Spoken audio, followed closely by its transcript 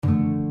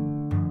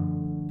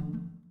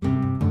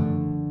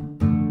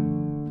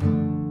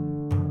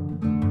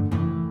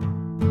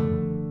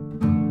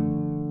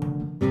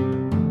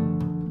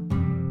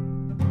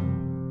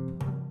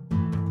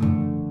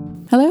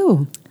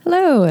Hello.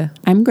 Hello.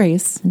 I'm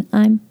Grace. And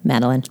I'm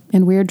Madeline.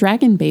 And we're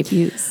Dragon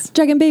Babies.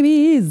 Dragon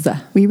Babies.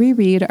 We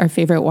reread our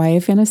favorite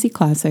YA fantasy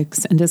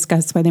classics and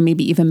discuss why they may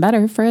be even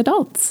better for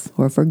adults.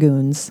 Or for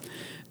goons.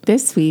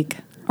 This week,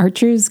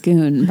 Archer's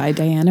Goon by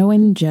Diana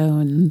Wynne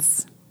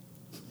Jones.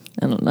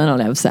 I don't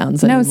have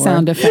sounds No anymore.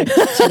 sound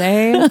effects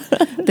today.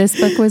 This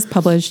book was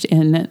published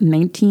in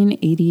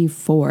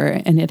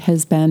 1984, and it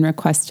has been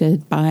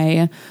requested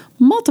by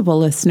multiple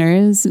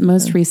listeners.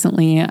 Most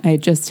recently, I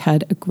just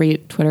had a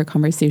great Twitter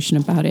conversation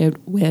about it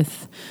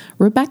with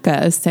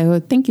Rebecca. So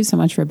thank you so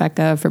much,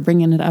 Rebecca, for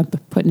bringing it up,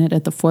 putting it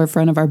at the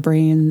forefront of our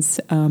brains.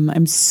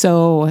 I'm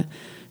so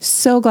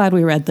glad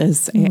we read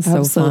this. I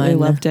absolutely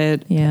loved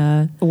it.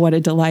 Yeah. What a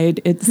delight.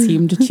 It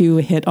seemed to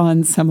hit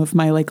on some of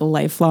my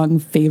lifelong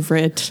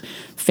favorite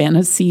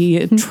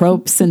fantasy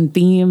tropes and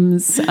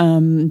themes.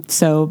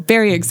 So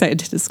very excited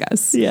to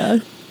discuss. Yeah.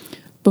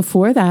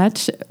 Before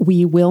that,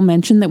 we will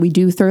mention that we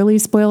do thoroughly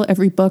spoil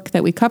every book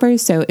that we cover.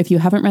 So if you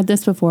haven't read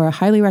this before, I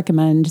highly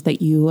recommend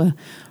that you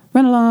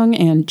run along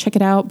and check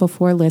it out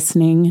before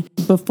listening.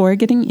 Before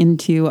getting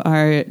into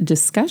our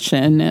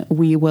discussion,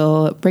 we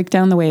will break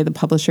down the way the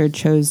publisher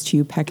chose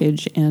to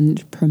package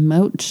and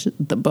promote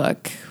the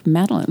book.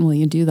 Madeline, will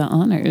you do the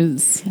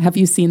honors? Have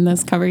you seen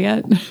this cover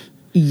yet?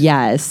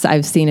 Yes,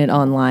 I've seen it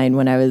online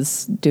when I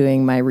was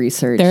doing my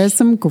research. There are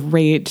some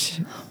great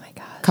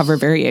cover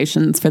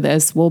variations for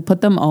this. We'll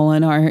put them all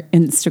on our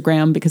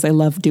Instagram because I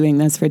love doing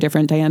this for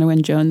different Diana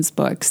Wynne Jones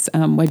books,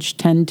 which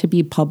tend to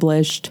be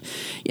published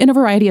in a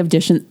variety of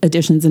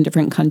editions in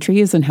different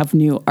countries and have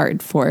new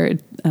art for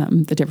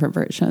the different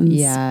versions.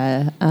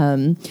 Yeah.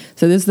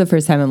 So this is the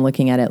first time I'm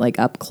looking at it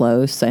up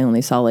close. I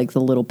only saw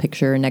the little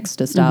picture next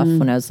to stuff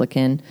when I was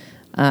looking.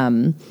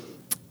 Wow,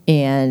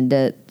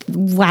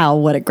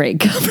 what a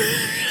great cover.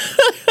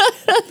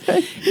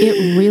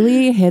 It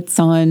really hits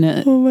on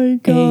a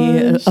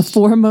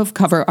form of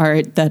cover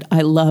art that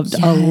I loved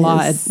a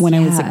lot when I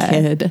was a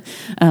kid.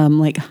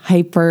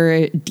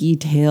 Hyper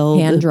detailed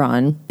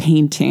hand-drawn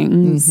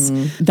paintings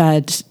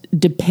that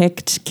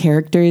depict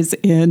characters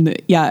in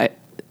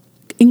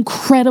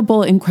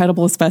incredible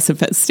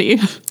specificity.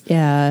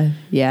 Yeah,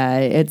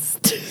 it's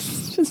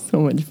just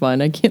so much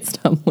fun. I can't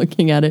stop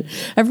looking at it.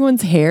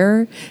 Everyone's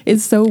hair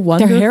is so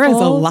wonderful. Their hair is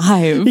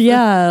alive.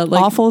 Yeah.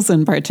 Awful's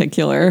in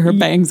particular. Her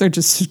bangs are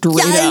just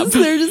straight up.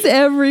 They're just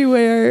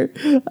everywhere.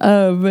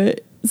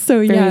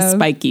 Very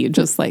spiky,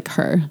 just like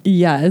her.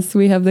 Yes,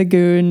 we have the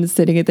goon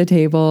sitting at the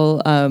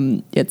table.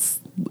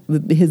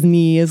 His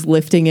knee is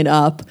lifting it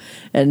up,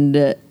 and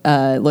it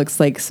looks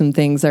like some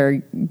things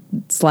are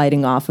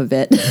sliding off of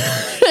it.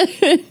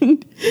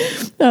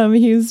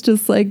 He's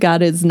just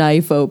got his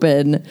knife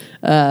open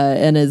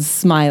and is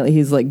smiling.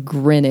 He's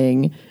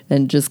grinning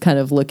and just kind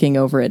of looking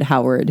over at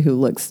Howard, who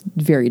looks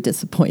very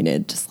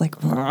disappointed, just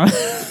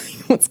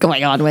what's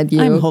going on with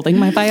you? I'm holding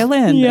my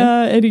violin.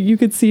 Yeah, and you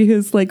could see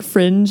his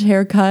fringe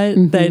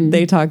haircut that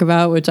they talk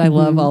about, which I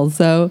love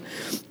also.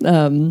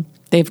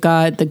 They've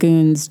got the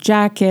goon's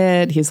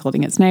jacket. He's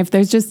holding his knife.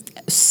 There's just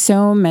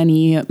so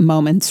many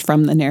moments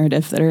from the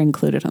narrative that are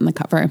included on the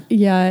cover.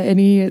 Yeah, and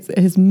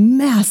his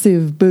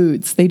massive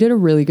boots. They did a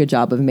really good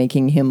job of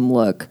making him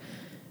look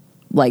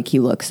like he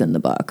looks in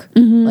the book.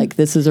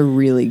 This is a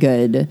really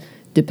good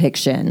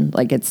depiction.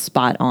 It's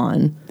spot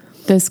on.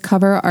 This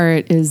cover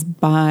art is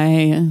by,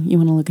 you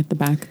want to look at the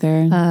back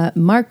there?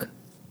 Mark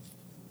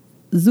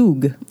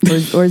Zug,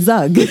 or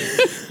Zug.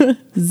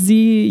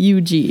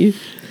 Z-U-G.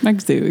 Mark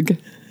Zug.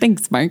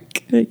 Thanks, Mark.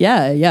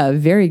 Yeah,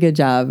 very good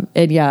job.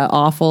 And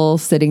Awful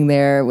sitting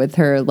there with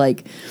her,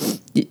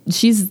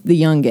 she's the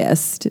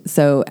youngest.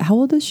 So how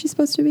old is she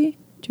supposed to be?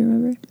 Do you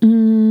remember?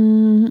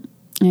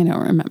 I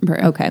don't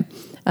remember. Okay.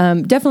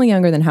 Definitely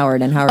younger than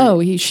Howard. And Howard.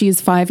 Oh,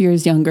 she's 5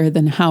 years younger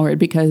than Howard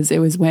because it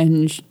was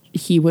when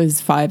he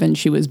was 5 and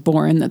she was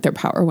born that their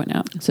power went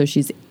out. So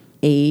she's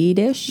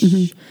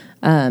 8-ish.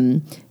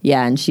 And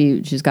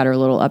she's got her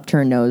little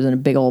upturned nose and a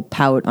big old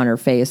pout on her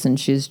face, and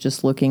she's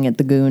just looking at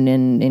the goon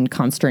in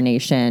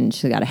consternation.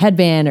 She's got a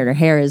headband and her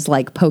hair is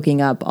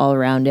poking up all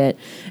around it,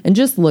 and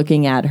just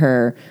looking at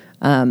her,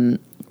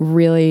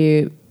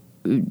 really,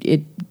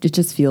 it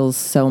just feels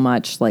so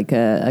much like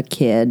a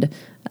kid.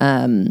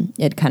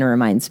 It kind of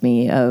reminds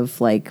me of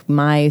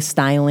my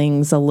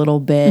stylings a little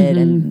bit,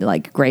 and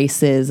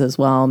Grace's as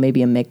well,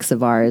 maybe a mix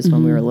of ours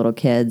when we were little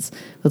kids.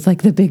 With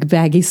the big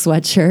baggy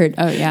sweatshirt.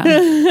 Oh yeah.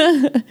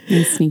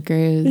 And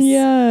sneakers.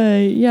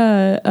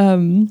 Yeah.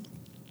 And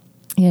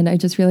I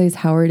just realized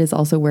Howard is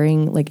also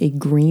wearing a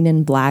green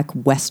and black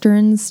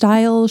Western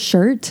style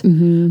shirt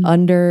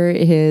under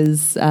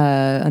his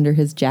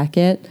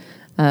jacket.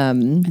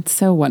 It's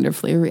so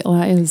wonderfully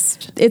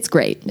realized. It's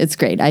great.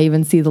 I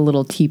even see the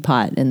little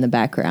teapot in the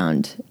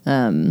background.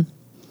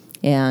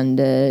 And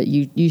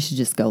you should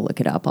just go look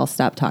it up. I'll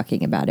stop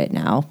talking about it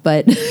now.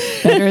 But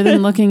better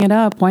than looking it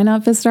up, why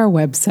not visit our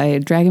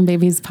website,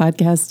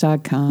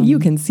 dragonbabiespodcast.com? You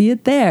can see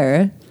it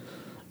there.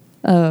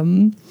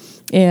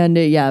 And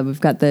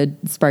we've got the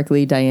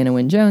sparkly Diana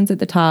Wynne Jones at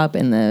the top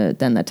and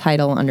then the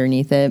title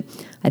underneath it.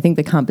 I think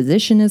the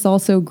composition is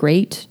also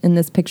great in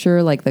this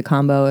picture, like the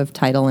combo of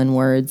title and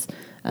words.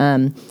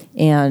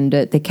 And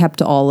they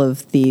kept all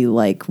of the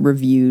like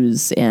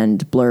reviews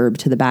and blurb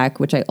to the back,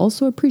 which I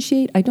also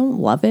appreciate. I don't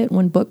love it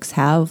when books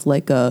have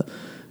like a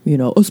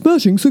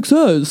smashing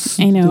success.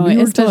 I know, The New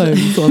York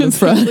Times on the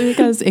front. especially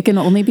because it can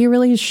only be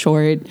really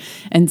short.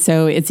 And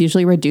so it's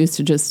usually reduced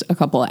to just a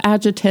couple of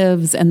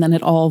adjectives, and then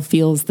it all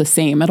feels the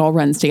same. It all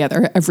runs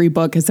together. Every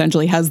book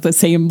essentially has the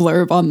same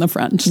blurb on the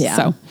front. Yeah.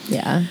 So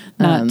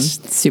not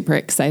super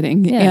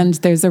exciting. Yeah. And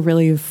there's a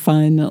really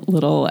fun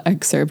little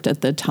excerpt at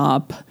the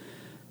top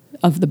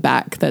of the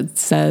back that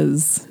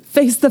says,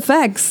 "Face the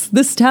facts.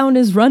 This town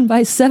is run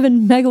by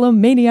 7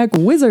 megalomaniac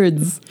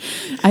wizards."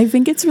 I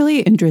think it's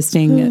really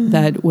interesting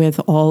that with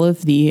all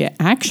of the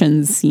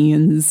action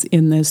scenes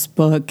in this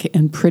book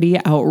and pretty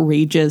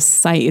outrageous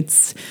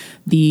sights,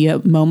 the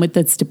moment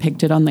that's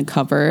depicted on the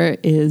cover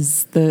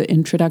is the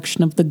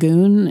introduction of the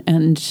goon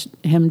and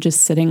him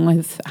just sitting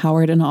with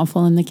Howard and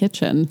Awful in the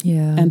kitchen.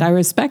 Yeah. And I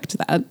respect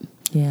that.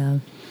 Yeah.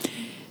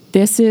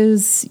 This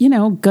is,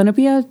 going to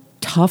be a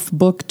tough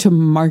book to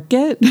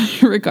market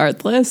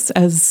regardless,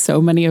 as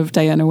so many of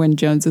Diana Wynne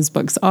Jones's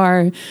books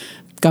are.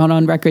 Gone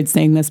on record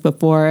saying this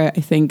before. I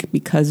think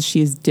because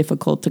she's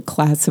difficult to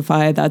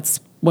classify, that's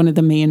one of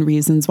the main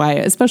reasons why,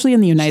 especially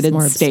in the United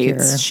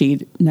States, obscure.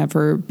 she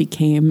never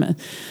became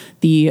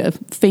the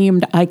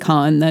famed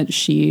icon that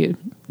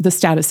the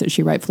status that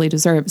she rightfully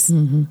deserves.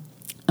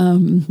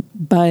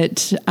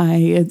 But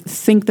I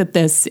think that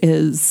this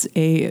is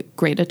a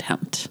great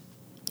attempt.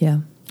 Yeah.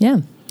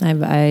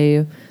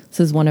 This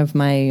is one of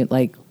my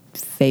like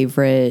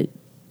favorite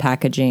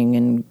packaging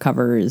and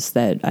covers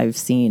that I've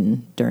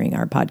seen during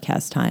our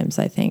podcast times,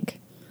 I think.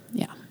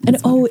 Yeah. And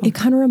it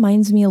kind of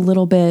reminds me a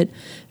little bit,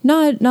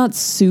 not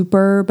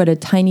super, but a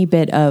tiny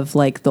bit of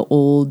like the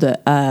old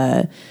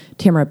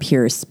Tamara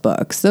Pierce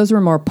books. Those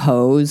were more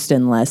posed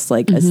and less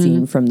like a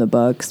scene from the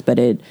books, but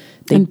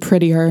and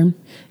prettier.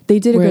 They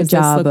did a good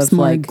job this looks of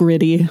more like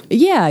gritty.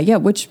 Yeah,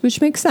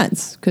 which makes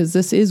sense because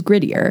this is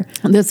grittier.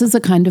 This is a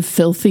kind of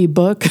filthy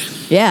book.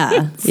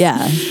 Yeah.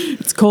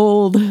 It's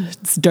cold,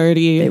 it's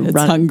dirty, it's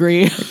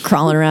hungry.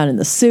 Crawling around in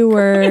the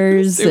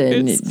sewers,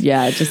 and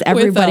just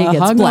everybody with a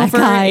gets black hungover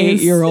eyes.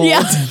 8-year-old.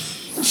 Yeah.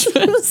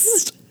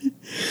 Just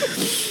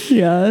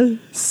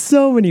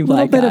So many a little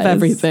black bit eyes. of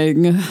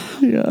everything.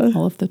 Yeah.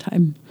 All of the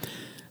time.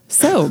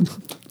 So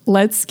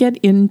let's get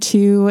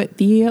into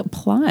the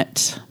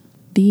plot.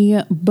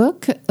 The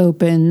book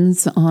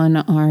opens on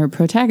our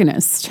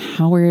protagonist,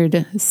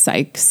 Howard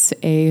Sykes,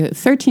 a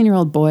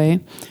 13-year-old boy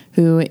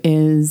who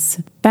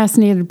is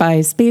fascinated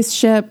by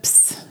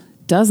spaceships,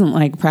 doesn't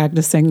like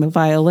practicing the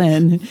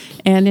violin,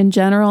 and in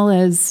general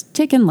is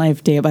taking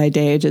life day by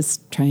day,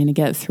 just trying to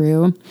get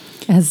through.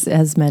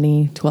 As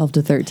many 12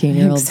 to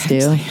 13-year-olds do.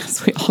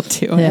 As we all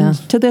do, Yeah.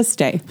 and to this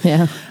day.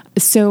 Yeah.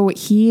 So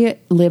he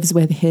lives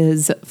with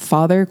his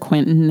father,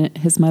 Quentin,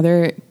 his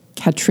mother,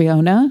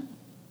 Catriona.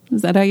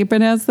 Is that how you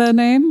pronounce that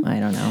name? I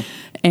don't know.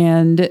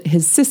 And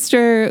his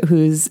sister,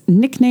 whose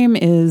nickname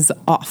is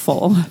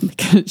Awful,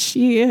 because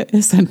she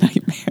is a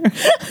nightmare.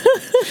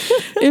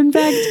 In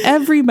fact,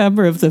 every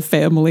member of the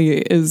family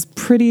is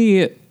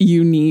pretty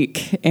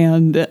unique,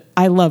 and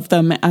I love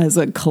them as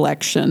a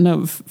collection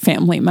of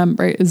family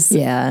members.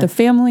 Yeah. The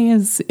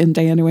families in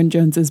Diana Wynne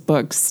Jones's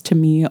books, to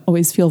me,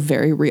 always feel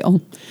very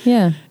real.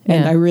 Yeah.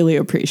 And I really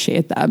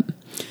appreciate that.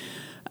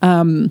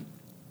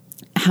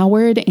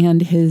 Howard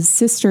and his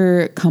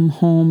sister come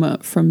home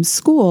from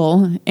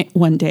school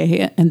one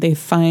day and they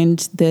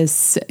find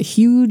this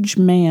huge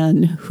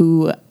man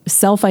who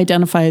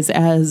self-identifies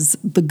as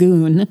the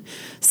goon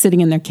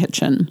sitting in their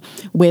kitchen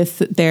with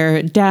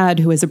their dad,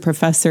 who is a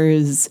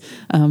professor's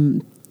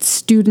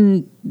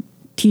student,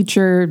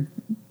 teacher,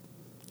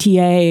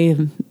 TA.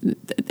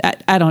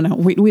 I don't know.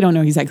 We don't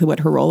know exactly what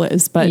her role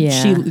is, but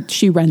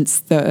she rents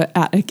the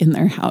attic in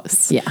their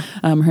house. Yeah.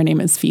 Her name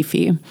is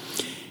Fifi.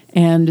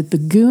 And the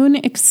goon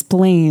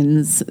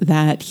explains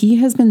that he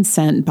has been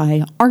sent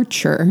by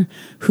Archer,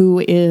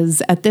 who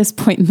is, at this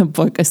point in the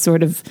book, a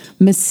sort of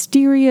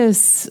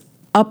mysterious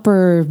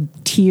upper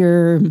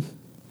tier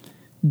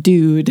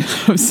dude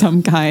of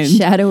some kind.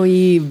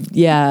 Shadowy,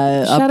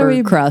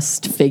 upper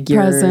crust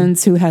figure.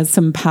 Presence who has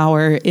some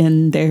power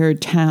in their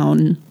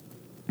town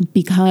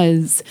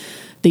because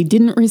they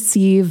didn't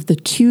receive the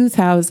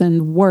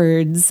 2,000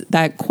 words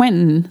that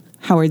Quentin,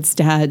 Howard's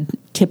dad,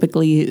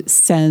 typically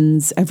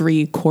sends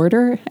every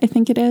quarter, I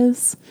think it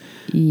is.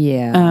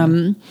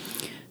 Yeah.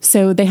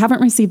 So they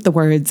haven't received the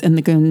words, and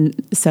the goon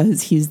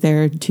says he's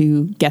there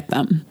to get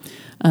them.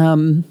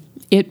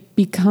 It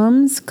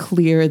becomes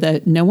clear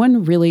that no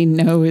one really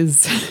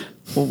knows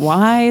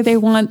why they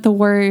want the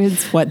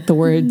words, what the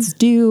words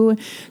do.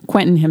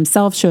 Quentin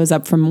himself shows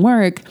up from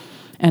work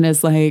and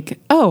is like,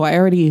 oh, I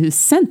already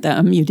sent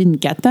them. You didn't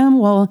get them?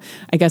 Well,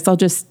 I guess I'll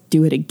just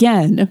do it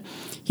again.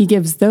 He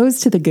gives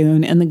those to the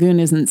goon, and the goon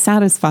isn't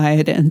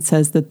satisfied and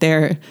says that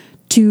they're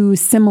too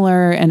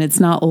similar and it's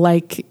not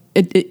like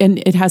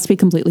it has to be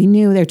completely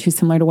new. They're too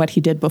similar to what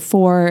he did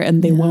before,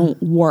 and they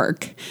won't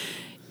work.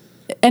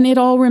 And it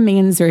all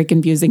remains very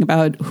confusing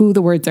about who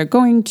the words are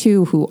going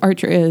to, who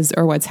Archer is,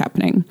 or what's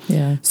happening.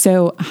 Yeah.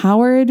 So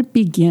Howard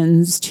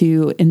begins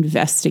to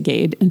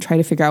investigate and try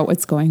to figure out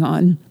what's going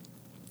on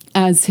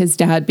as his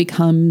dad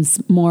becomes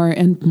more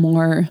and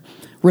more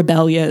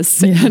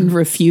rebellious and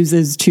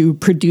refuses to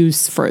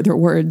produce further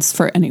words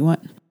for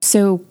anyone.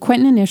 So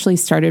Quentin initially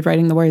started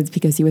writing the words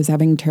because he was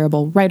having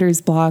terrible writer's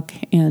block,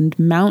 and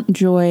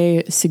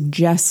Mountjoy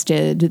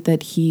suggested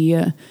that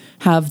he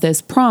have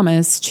this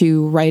promise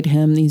to write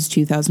him these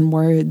 2,000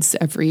 words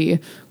every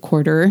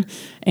quarter,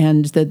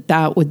 and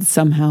that would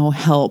somehow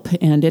help.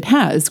 And it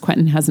has.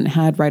 Quentin hasn't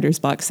had writer's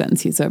block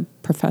since. He's a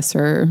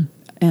professor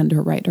and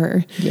a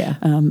writer,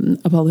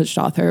 a published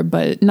author,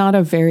 but not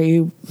a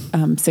very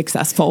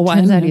successful one.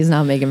 Turns out he's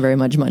not making very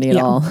much money at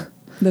all.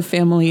 The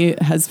family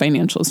has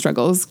financial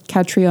struggles.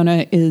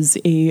 Catriona is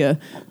a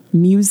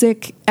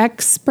music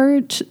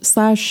expert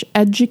 /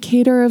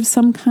 educator of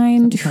some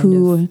kind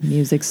who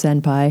music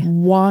senpai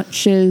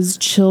watches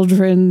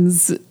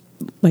children's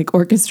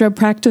orchestra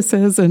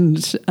practices and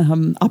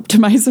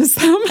optimizes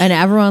them. And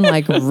everyone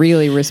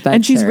really respects her.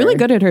 And she's really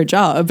good at her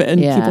job, and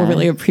people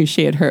really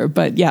appreciate her.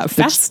 But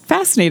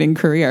fascinating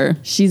career.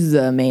 She's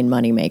the main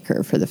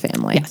moneymaker for the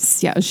family.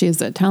 Yes, she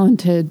is a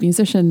talented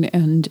musician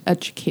and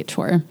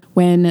educator.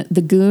 When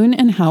the Goon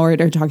and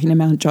Howard are talking to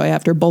Mountjoy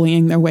after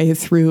bullying their way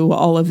through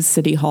all of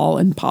City Hall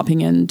and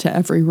popping into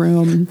every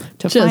room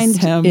to find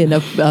him in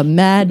a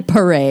mad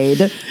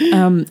parade,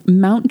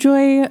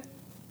 Mountjoy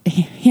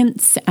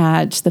hints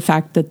at the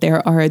fact that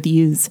there are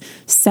these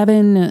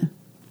 7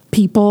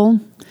 people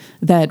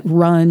that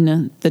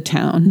run the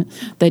town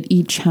that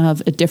each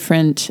have a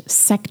different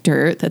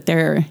sector that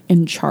they're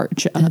in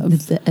charge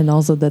of. And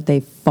also that they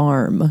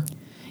farm.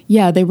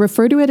 Yeah, they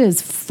refer to it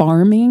as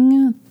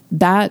farming,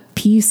 that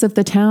piece of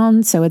the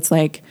town. So it's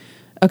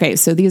okay,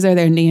 so these are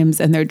their names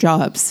and their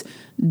jobs.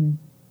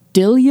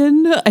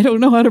 Dillion, I don't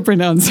know how to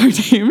pronounce her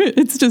name.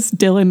 It's just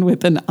Dylan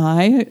with an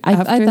I. I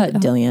thought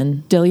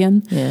Dillion.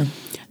 Dillion? Yeah.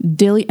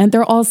 Dillion, and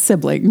they're all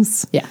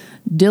siblings. Yeah.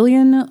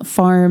 Dillion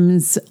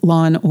farms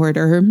Law and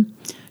Order.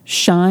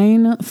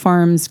 Shine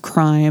farms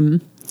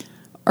crime.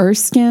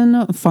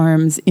 Erskine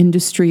farms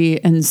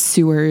industry and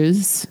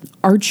sewers.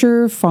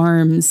 Archer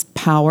farms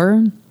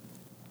power.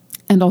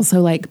 And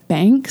also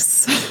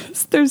banks.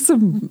 There's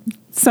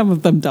some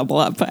of them double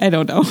up. I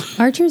don't know.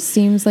 Archer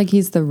seems like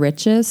he's the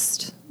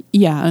richest.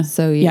 Yeah.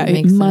 So it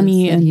makes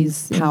money sense that and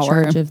he's power.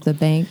 In charge of the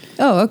bank.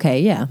 Oh,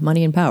 okay. Yeah.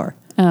 Money and power.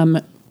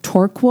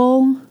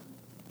 Torquil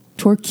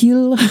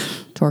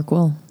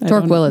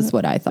is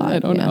what I thought. I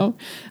don't know.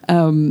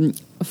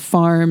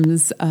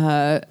 Farms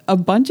a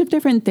bunch of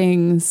different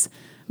things,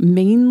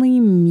 mainly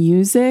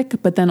music,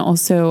 but then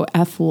also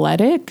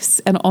athletics,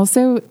 and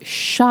also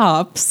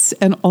shops,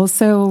 and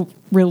also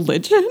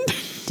religion.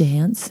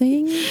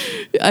 Dancing?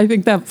 I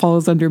think that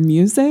falls under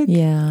music.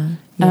 Yeah.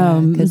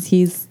 Because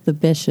he's the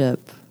bishop.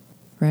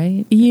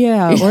 Right?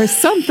 Yeah, or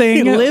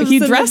something. He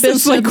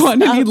dresses like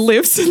one and he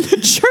lives in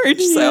the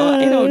church, so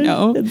I don't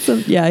know.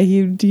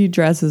 He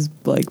dresses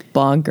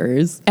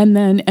bonkers. And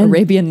then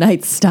Arabian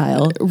Nights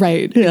style.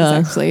 Right,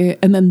 exactly.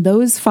 And then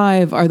those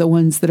 5 are the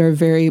ones that are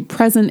very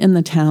present in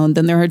the town.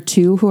 Then there are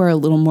 2 who are a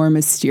little more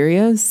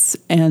mysterious,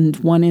 and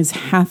one is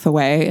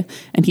Hathaway,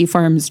 and he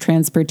farms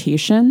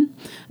transportation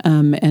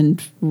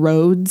and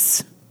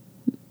roads,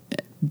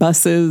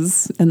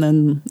 buses, and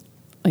then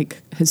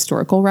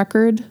historical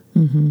record,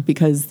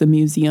 because the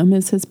museum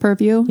is his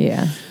purview.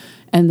 Yeah.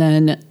 And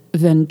then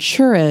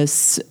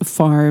Venturis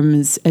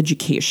farms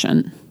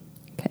education.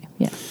 Okay,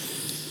 yeah.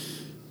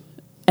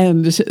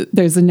 And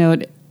there's a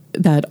note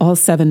that all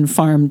 7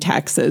 farm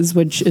taxes,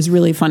 which is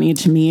really funny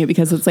to me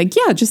because it's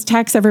just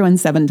tax everyone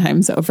 7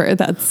 times over.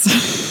 That's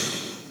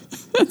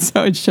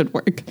how it should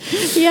work.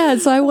 Yeah,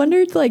 so I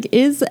wondered,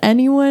 is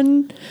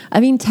anyone... I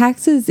mean,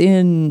 taxes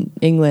in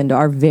England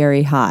are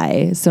very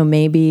high, so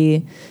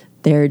maybe...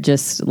 They're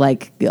just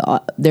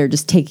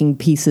taking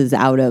pieces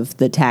out of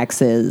the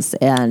taxes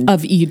and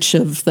of each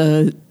of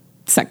the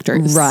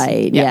sectors.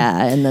 Right.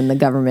 Yeah. And then the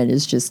government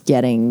is just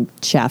getting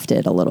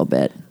shafted a little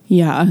bit.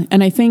 Yeah.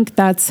 And I think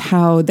that's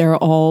how they're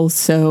all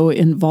so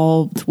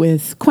involved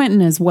with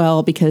Quentin as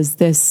well, because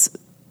this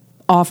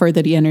offer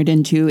that he entered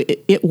into,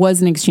 it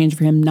was in exchange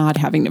for him not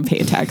having to pay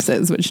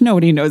taxes, which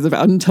nobody knows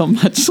about until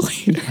much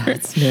later.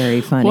 That's very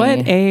funny.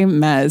 What a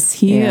mess.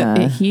 He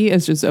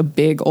is just a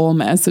big old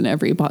mess in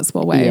every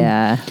possible way.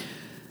 Yeah.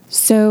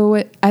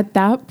 So at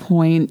that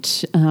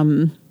point,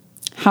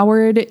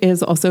 Howard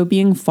is also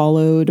being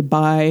followed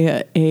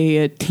by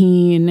a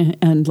teen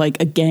and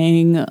a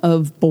gang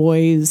of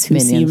boys who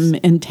seem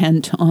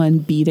intent on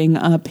beating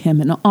up him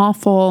and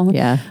Awful.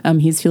 Yeah.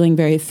 He's feeling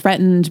very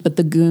threatened, but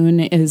the Goon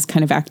is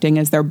kind of acting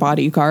as their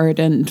bodyguard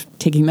and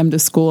taking them to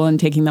school and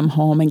taking them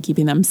home and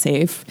keeping them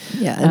safe.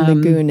 Yeah, and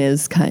the Goon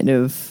is kind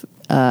of,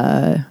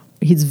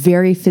 he's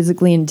very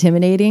physically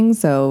intimidating,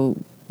 so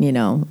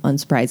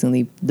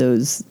unsurprisingly,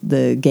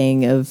 the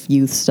gang of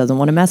youths doesn't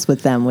want to mess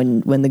with them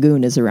when the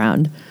goon is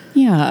around.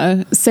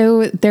 Yeah.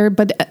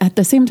 But at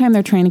the same time,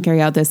 they're trying to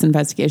carry out this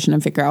investigation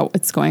and figure out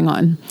what's going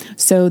on.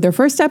 So their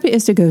first step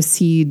is to go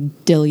see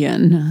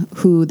Dillion,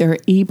 who they're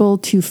able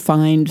to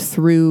find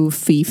through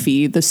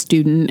Fifi, the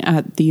student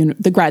at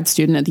the grad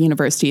student at the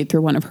university,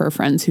 through one of her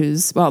friends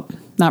who's, well,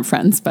 not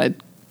friends, but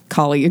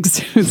colleagues,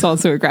 who's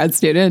also a grad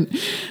student,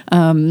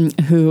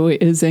 who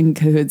is in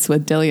cahoots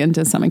with Dillion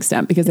to some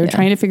extent, because they're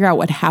trying to figure out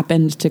what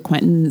happened to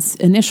Quentin's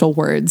initial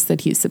words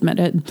that he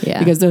submitted,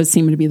 because those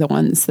seem to be the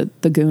ones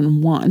that the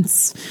goon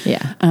wants.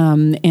 Yeah.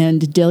 And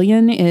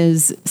Dillion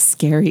is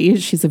scary.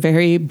 She's a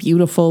very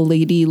beautiful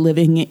lady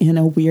living in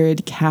a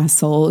weird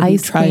castle who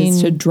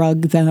tries to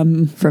drug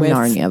them from with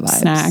Narnia vibes.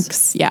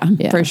 Snacks. Yeah,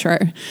 for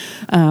sure.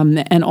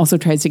 And also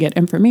tries to get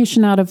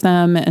information out of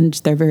them, and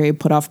they're very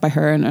put off by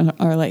her and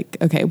are like,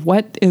 okay,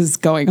 what is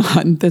going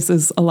on? This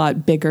is a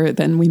lot bigger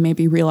than we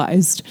maybe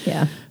realized.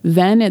 Yeah.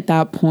 Then at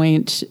that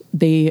point,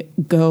 they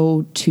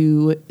go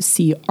to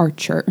see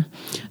Archer,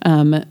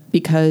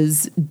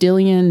 because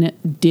Dillion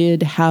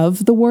did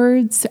have the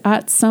words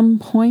at some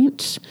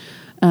point.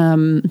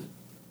 And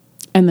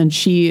then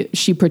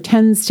she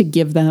pretends to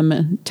give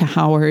them to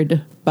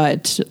Howard,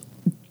 but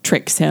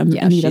tricks him,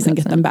 and he doesn't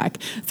get them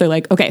back. So they're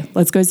like, okay,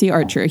 let's go see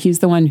Archer. He's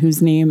the one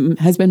whose name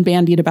has been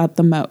bandied about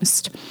the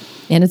most.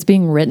 And it's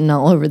being written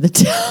all over the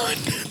town.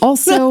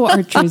 Also,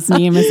 Archer's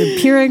name is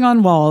appearing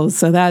on walls,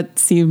 so that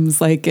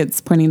seems like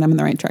it's pointing them in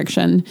the right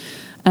direction.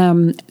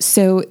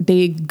 So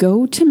they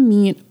go to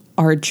meet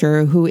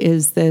Archer, who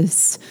is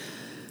this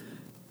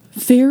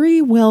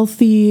very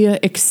wealthy,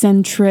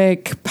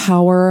 eccentric,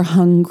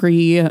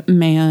 power-hungry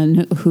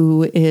man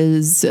who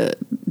is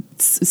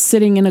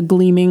sitting in a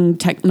gleaming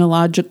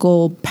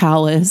technological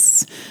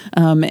palace,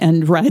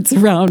 and rides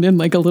around in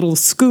like a little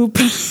scoop,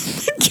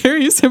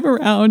 carries him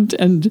around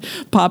and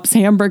pops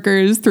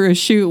hamburgers through a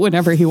chute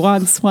whenever he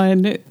wants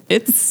one.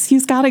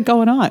 He's got it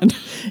going on.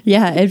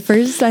 Yeah, at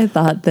first I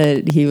thought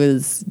that he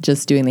was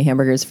just doing the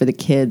hamburgers for the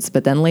kids,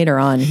 but then later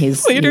on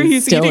he's still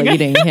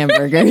eating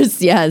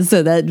hamburgers. Yeah,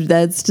 so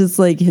that's just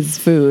like his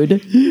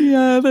food.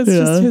 Yeah, that's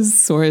just his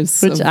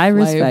source, which I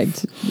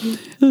respect.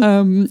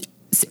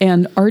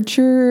 And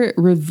Archer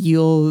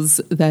reveals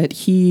that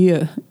he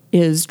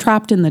is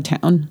trapped in the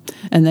town,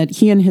 and that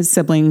he and his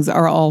siblings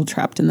are all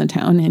trapped in the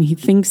town, and he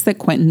thinks that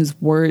Quentin's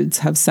words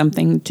have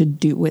something to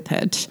do with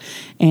it.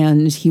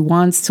 And he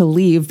wants to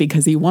leave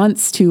because he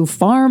wants to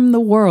farm the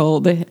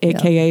world,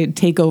 aka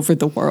take over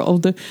the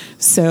world.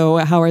 So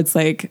Howard's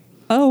like,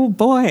 oh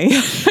boy,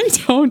 I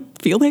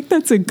don't feel like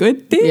that's a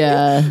good thing.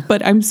 Yeah.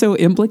 But I'm so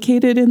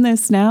implicated in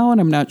this now,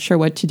 and I'm not sure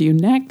what to do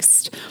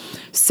next.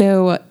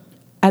 So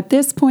at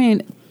this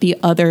point, the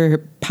other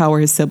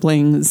power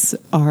siblings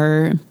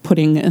are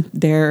putting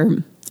their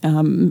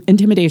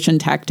intimidation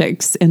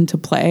tactics into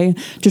play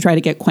to try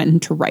to get Quentin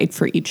to write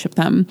for each of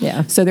them.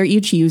 Yeah. So they're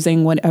each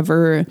using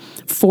whatever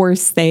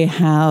force they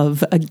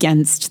have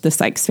against the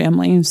Sykes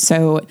family.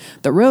 So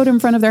the road in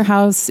front of their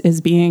house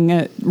is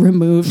being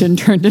removed and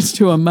turned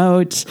into a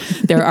moat.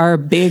 There are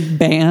big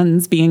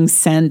bands being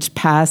sent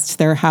past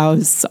their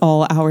house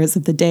all hours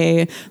of the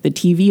day. The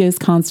TV is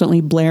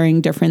constantly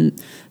blaring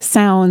different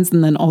sounds,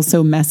 and then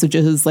also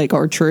messages like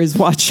Archer is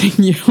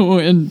watching you,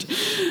 and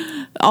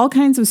all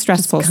kinds of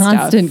stressful stuff.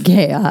 Constant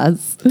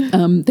chaos.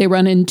 They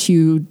run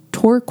into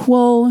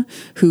Torquil,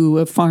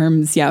 who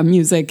farms,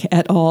 music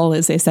et al.,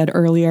 as I said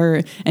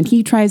earlier, and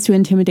he tries to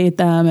intimidate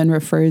them and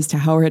refers to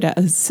Howard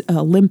as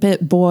a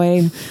limpet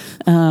boy.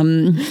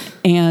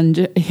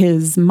 And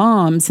his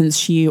mom, since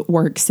she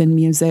works in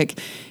music,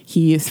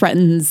 he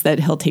threatens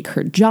that he'll take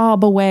her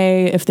job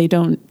away if they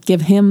don't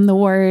give him the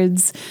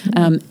words.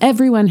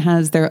 Everyone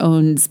has their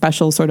own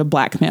special sort of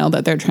blackmail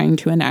that they're trying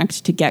to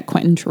enact to get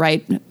Quentin to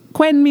write.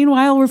 Quentin,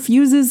 meanwhile,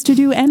 refuses to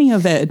do any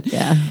of it.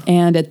 Yeah.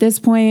 And at this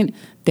point,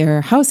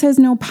 their house has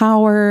no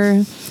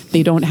power.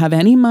 They don't have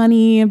any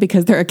money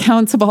because their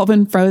accounts have all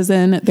been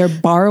frozen. They're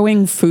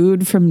borrowing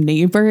food from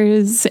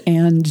neighbors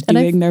and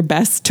doing their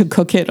best to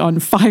cook it on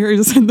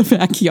fires in the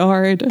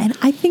backyard. And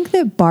I think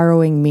that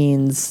borrowing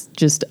means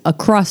just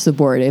across the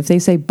board. If they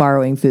say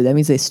borrowing food, that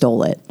means they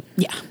stole it.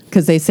 Yeah.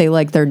 Because they say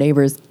like their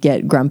neighbors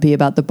get grumpy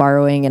about the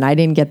borrowing, and I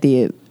didn't get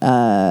the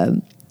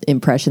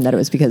impression that it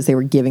was because they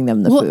were giving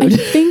them the food. I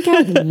think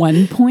at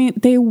one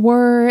point they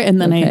were,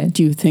 and then I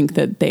do think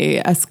that they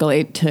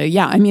escalate to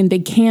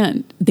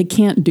they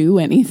can't do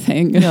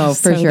anything. No,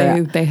 for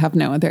sure. They have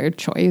no other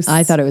choice.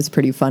 I thought it was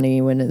pretty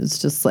funny when it was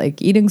just like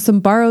eating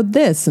some borrowed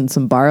this and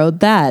some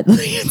borrowed that.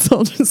 It's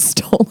all just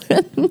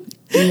stolen.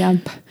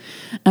 Yep.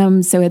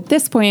 So at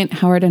this point,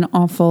 Howard and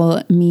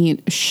Awful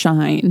meet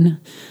Shine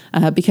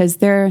because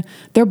they're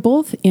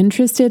both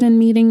interested in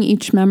meeting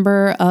each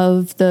member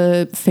of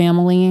the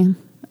family,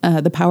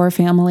 the Power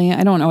family.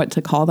 I don't know what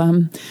to call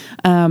them,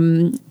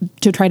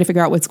 to try to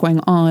figure out what's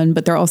going on.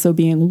 But they're also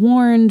being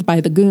warned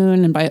by the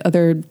Goon and by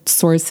other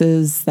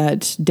sources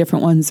that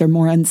different ones are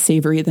more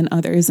unsavory than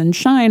others. And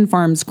Shine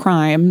farms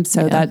crime,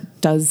 so that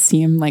does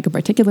seem like a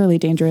particularly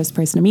dangerous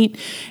person to meet.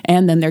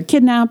 And then they're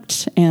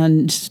kidnapped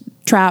and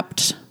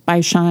trapped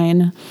by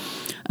Shine,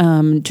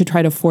 to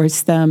try to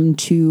force them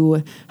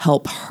to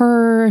help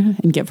her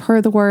and give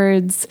her the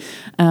words.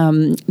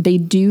 They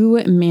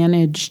do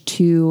manage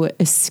to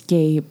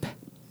escape.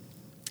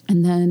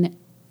 And then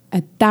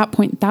at that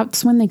point,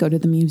 that's when they go to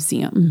the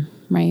museum,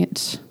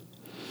 right?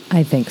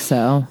 I think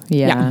so.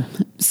 Yeah.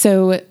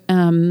 So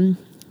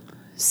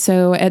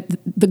at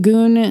the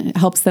goon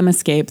helps them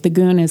escape. The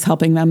goon is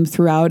helping them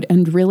throughout.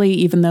 And really,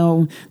 even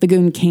though the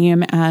goon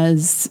came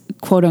as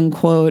quote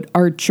unquote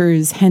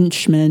Archer's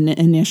henchman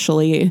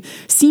initially,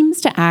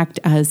 seems to act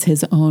as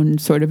his own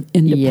sort of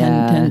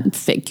independent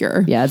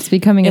figure. Yeah, it's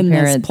becoming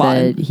apparent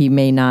that he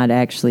may not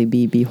actually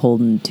be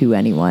beholden to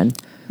anyone.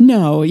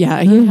 No,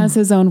 yeah, he has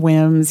his own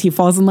whims. He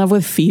falls in love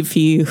with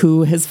Fifi,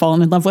 who has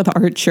fallen in love with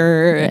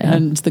Archer,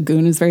 and the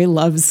goon is very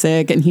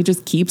lovesick, and he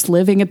just keeps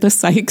living at the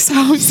Sykes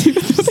house,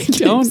 even though they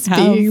don't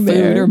have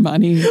food or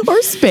money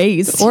or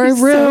space or a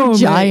room. So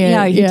giant.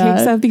 Yeah, he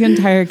takes up the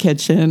entire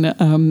kitchen.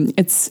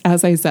 It's,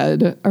 as I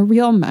said, a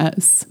real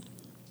mess.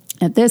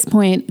 At this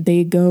point,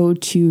 they go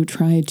to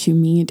try to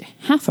meet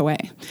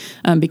Hathaway,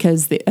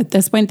 because at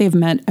this point they've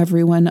met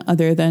everyone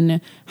other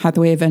than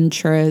Hathaway,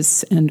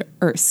 Venturis, and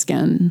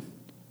Erskine.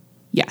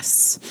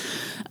 Yes.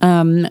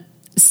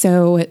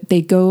 So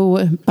they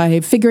go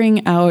by looking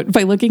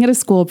at a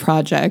school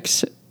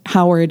project.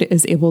 Howard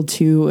is able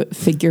to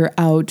figure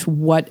out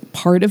what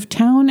part of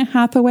town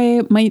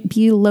Hathaway might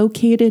be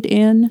located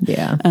in,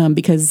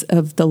 because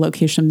of the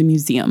location of the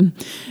museum,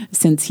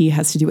 since he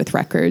has to do with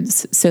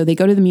records. So they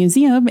go to the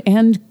museum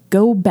and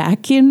go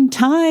back in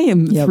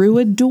time through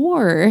a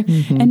door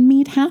and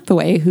meet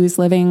Hathaway, who's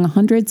living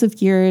hundreds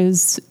of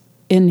years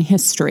in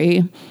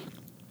history,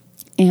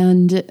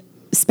 and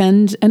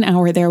spend an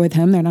hour there with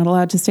him. They're not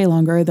allowed to stay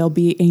longer. They'll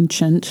be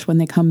ancient when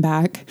they come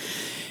back.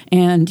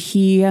 And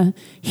he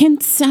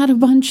hints at a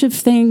bunch of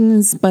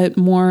things, but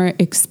more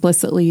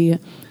explicitly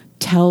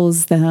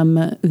tells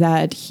them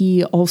that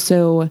he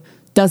also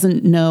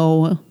doesn't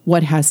know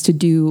what has to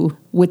do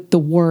with the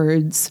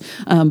words,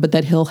 but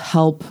that he'll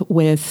help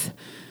with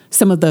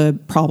some of the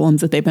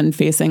problems that they've been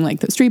facing, like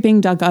the street being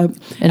dug up.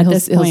 And he'll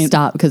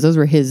stop, because those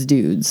were his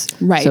dudes.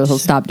 Right. So he'll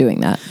stop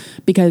doing that.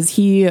 Because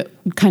he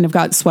kind of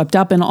got swept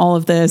up in all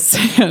of this,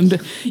 and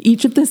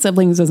each of the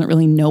siblings doesn't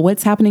really know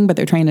what's happening, but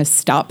they're trying to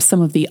stop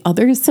some of the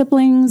other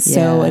siblings.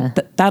 So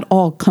that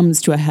all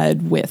comes to a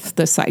head with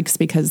the Sykes,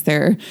 because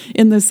they're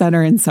in the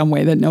center in some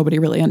way that nobody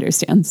really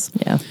understands.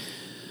 Yeah.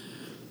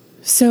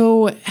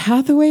 So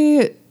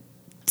Hathaway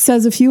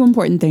says a few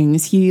important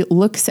things. He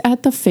looks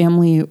at the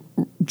family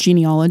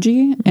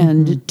genealogy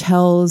and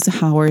tells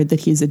Howard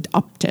that he's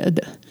adopted.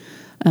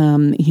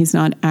 He's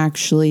not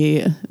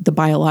actually the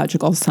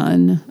biological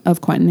son of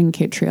Quentin and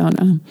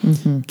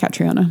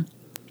Catriona.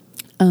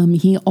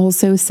 He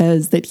also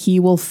says that he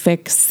will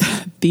fix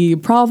the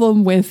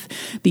problem with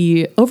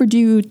the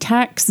overdue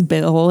tax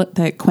bill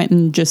that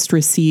Quentin just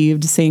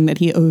received, saying that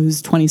he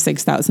owes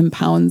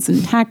 £26,000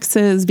 in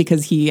taxes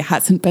because he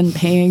hasn't been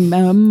paying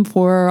them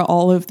for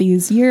all of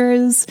these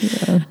years.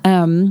 Yeah.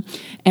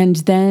 And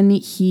then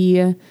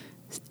he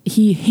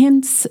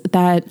hints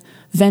that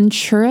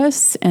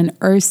Venturis and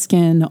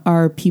Erskine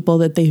are people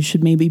that they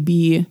should maybe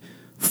be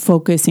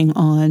focusing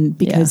on,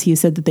 because he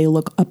said that they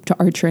look up to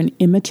Archer and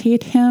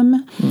imitate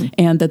him,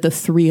 and that the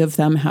three of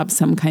them have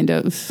some kind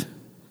of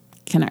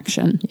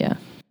connection. Yeah.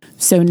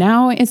 So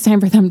now it's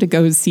time for them to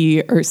go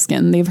see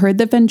Erskine. They've heard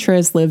that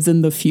Venturis lives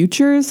in the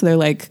future, so they're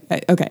like,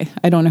 okay,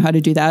 I don't know how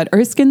to do that.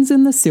 Erskine's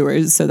in the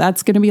sewers, so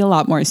that's going to be a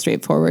lot more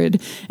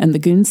straightforward. And the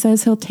goon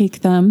says he'll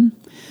take them.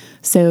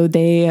 So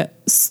they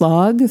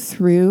slog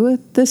through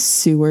the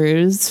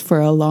sewers for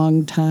a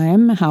long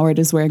time. Howard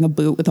is wearing a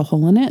boot with a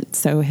hole in it,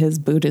 so his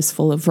boot is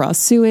full of raw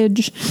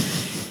sewage.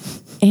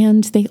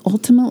 And they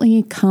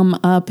ultimately come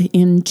up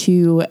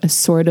into a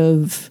sort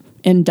of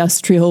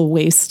industrial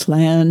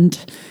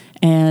wasteland.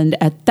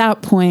 And at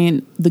that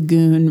point, the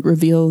goon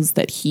reveals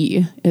that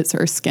he is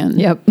Erskine.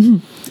 Yep.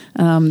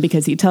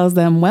 Because he tells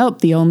them, well,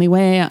 the only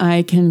way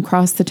I can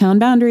cross the town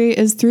boundary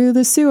is through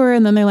the sewer.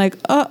 And then they're like,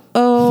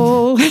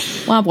 uh-oh.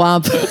 Womp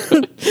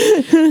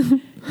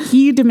womp.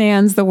 He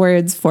demands the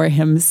words for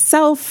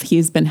himself.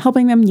 He's been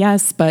helping them,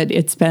 yes, but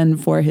it's been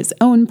for his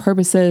own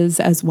purposes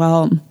as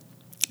well.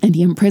 And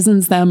he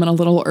imprisons them in a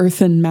little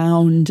earthen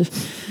mound.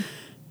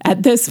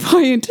 At this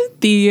point,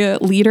 the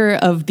leader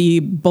of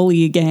the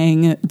bully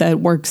gang that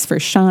works for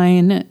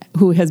Shine,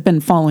 who has been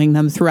following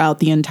them throughout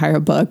the entire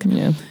book,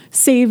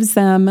 saves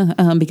them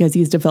because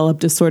he's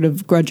developed a sort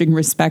of grudging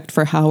respect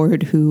for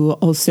Howard, who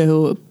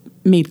also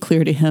made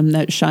clear to him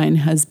that Shine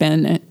has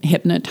been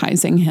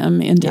hypnotizing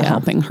him into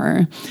helping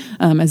her,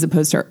 as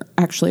opposed to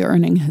actually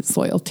earning his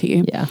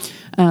loyalty. Yeah.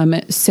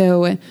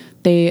 So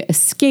they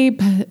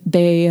escape.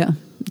 They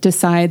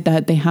decide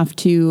that they have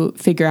to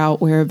figure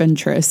out where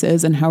Venturis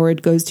is, and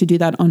Howard goes to do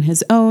that on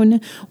his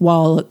own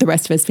while the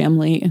rest of his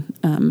family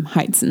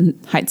hides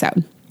out.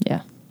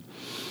 Yeah.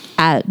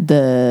 At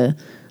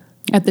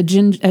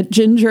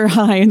Ginger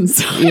Hines.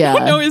 Yeah. I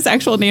don't know his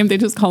actual name. They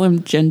just call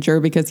him Ginger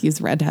because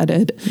he's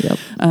redheaded. Yep.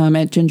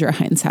 At Ginger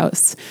Hines'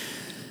 house.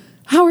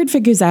 Howard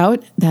figures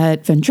out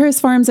that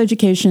Venturis farms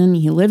education,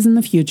 he lives in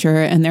the future,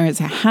 and there is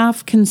a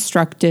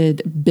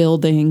half-constructed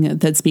building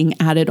that's being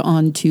added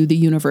on to the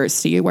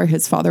university where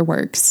his father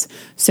works.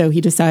 So he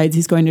decides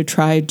he's going to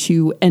try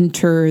to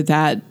enter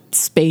that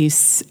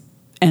space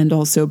and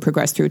also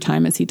progress through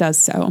time as he does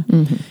so.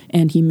 Mm-hmm.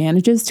 And he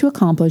manages to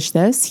accomplish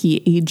this.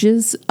 He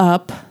ages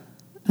up,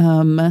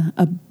 how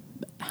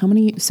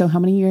many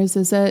years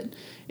is it?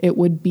 It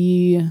would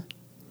be,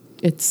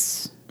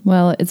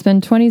 Well, it's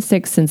been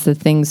 26 since the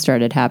thing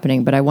started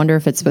happening, but I wonder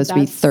if it's supposed to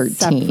be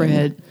 13.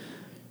 Separate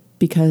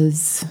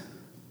because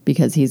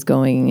he's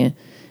going,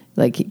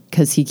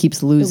 because he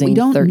keeps losing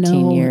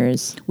 13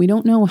 years. We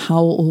don't know how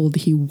old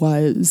he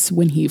was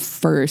when he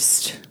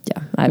first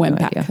went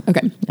back. Idea.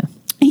 Okay. Yeah.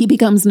 He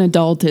becomes an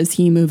adult as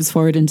he moves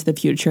forward into the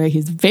future.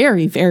 He's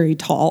very, very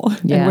tall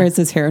and wears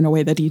his hair in a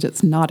way that he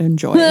does not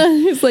enjoy.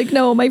 He's like,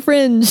 no, my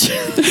fringe.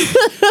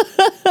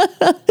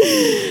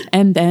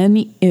 And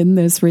then in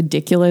this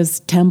ridiculous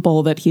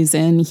temple that he's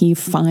in, he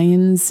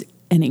finds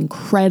an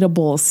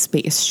incredible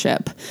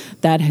spaceship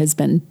that has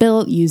been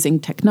built using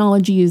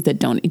technologies that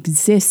don't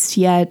exist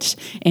yet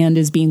and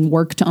is being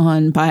worked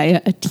on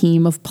by a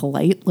team of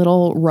polite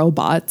little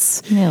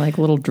robots. Yeah, like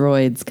little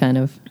droids, kind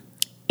of.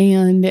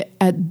 And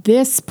at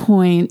this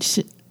point,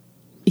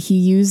 he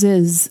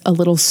uses a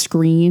little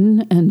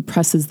screen and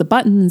presses the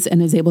buttons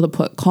and is able to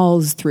put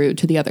calls through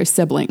to the other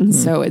siblings.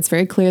 Mm. So it's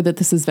very clear that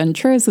this is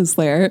Venturis'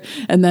 lair.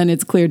 And then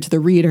it's clear to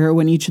the reader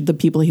when each of the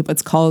people he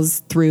puts calls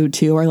through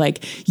to are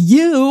like,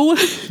 you!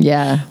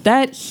 Yeah.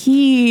 That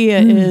he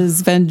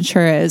is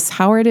Venturis.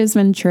 Howard is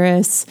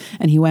Venturis.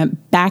 And he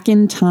went back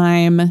in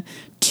time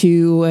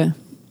to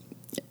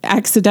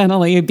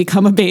accidentally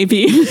become a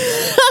baby.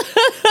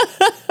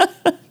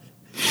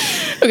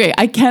 Okay,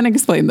 I can't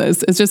explain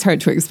this. It's just hard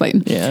to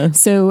explain. Yeah.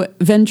 So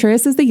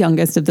Venturis is the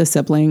youngest of the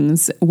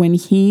siblings. When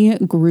he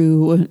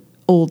grew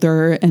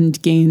older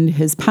and gained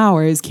his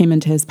powers, came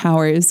into his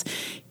powers,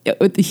 it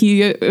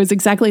was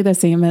exactly the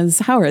same as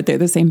Howard. They're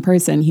the same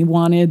person. He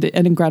wanted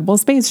an incredible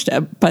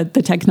spaceship, but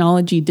the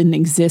technology didn't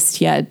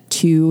exist yet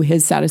to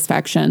his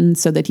satisfaction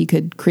so that he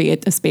could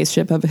create the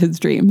spaceship of his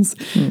dreams.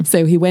 Mm.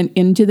 So he went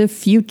into the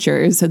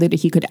future so that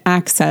he could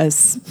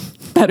access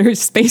better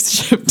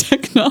spaceship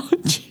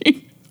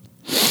technology.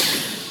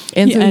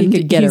 And so he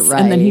could get it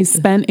right. And then he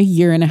spent a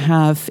year and a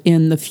half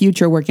in the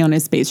future working on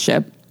his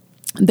spaceship.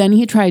 Then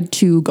he tried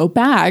to go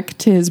back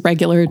to his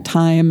regular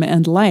time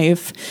and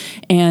life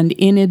and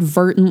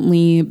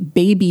inadvertently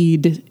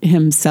babied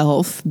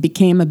himself,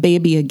 became a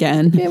baby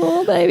again. Became a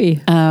little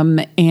baby.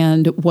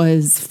 And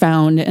was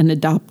found and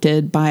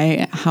adopted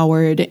by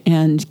Howard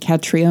and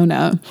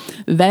Catriona.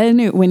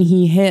 Then when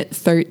he hit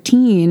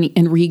 13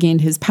 and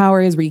regained his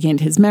powers, regained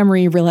his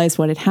memory, realized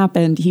what had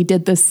happened, he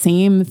did the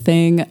same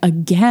thing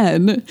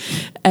again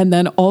and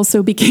then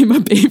also became a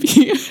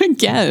baby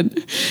again.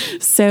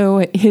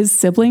 So his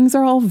siblings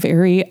are all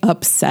very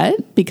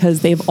upset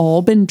because they've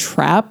all been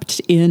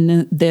trapped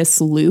in this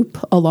loop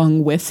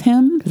along with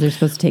him. Because they're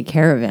supposed to take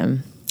care of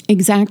him.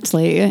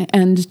 Exactly.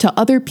 And to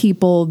other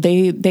people,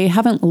 they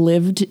haven't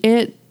lived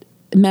it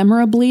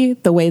memorably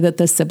the way that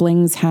the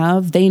siblings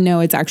have. They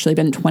know it's actually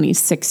been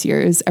 26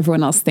 years.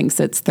 Everyone else thinks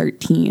it's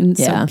 13.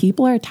 Yeah. So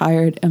people are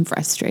tired and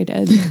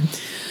frustrated.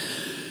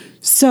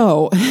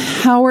 So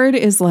Howard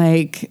is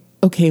like,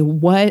 okay,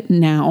 what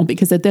now?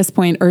 Because at this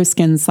point,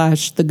 Erskine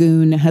 / the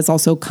Goon has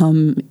also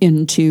come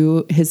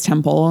into his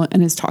temple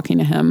and is talking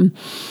to him.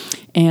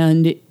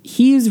 And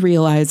he's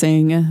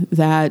realizing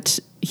that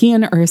he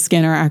and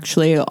Erskine are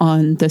actually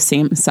on the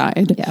same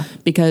side. Yeah.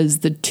 Because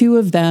the two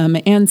of them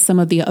and some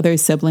of the other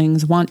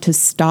siblings want to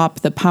stop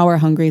the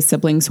power-hungry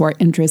siblings who are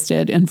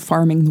interested in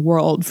farming the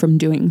world from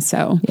doing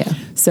so. Yeah.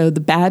 So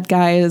the bad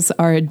guys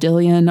are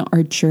Dillion,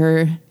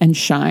 Archer, and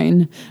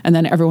Shine. And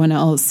then everyone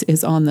else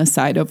is on the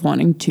side of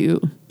wanting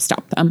to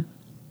stop them.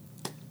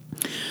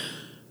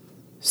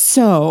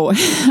 So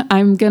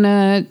I'm going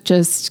to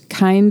just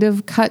kind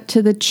of cut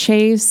to the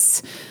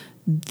chase.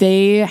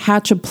 They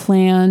hatch a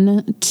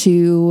plan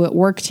to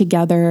work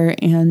together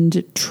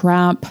and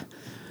trap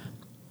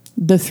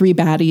the three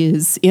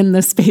baddies in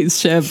the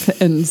spaceship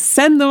and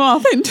send them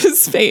off into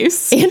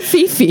space. And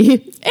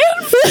Fifi.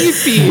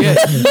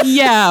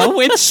 Yeah,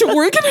 which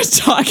we're going to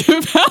talk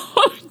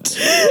about.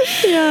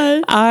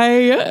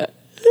 Yeah.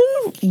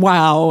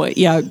 Wow.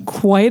 Yeah,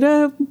 quite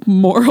a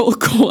moral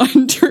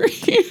quandary.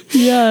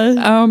 Yeah.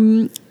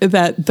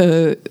 That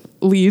the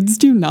leads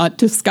do not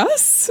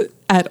discuss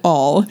at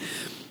all.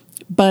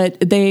 But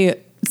they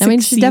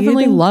she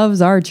definitely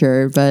loves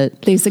Archer, but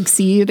they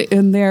succeed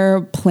in their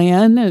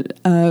plan.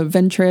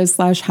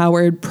 Venturis /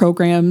 Howard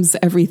programs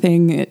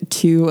everything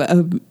to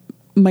a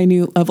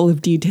minute level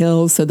of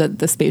detail so that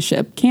the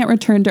spaceship can't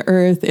return to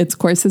Earth. Its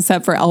course is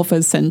set for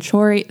Alpha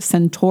Centauri,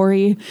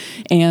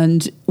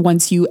 and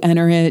once you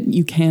enter it,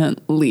 you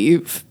can't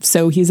leave.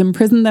 So he's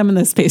imprisoned them in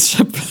the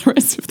spaceship for the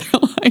rest of their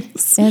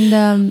lives.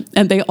 And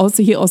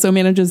he also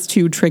manages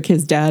to trick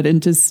his dad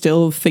into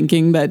still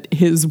thinking that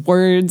his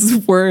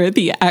words were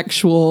the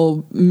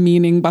actual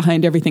meaning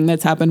behind everything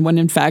that's happened, when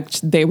in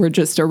fact they were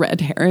just a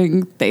red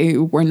herring. They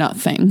were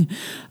nothing.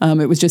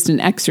 It was just an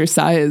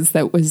exercise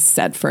that was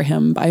set for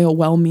him by a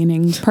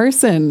well-meaning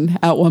person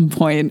at one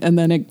point, and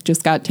then it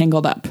just got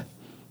tangled up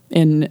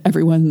in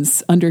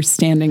everyone's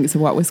understandings of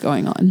what was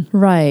going on.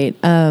 Right.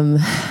 And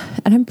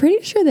I'm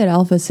pretty sure that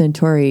Alpha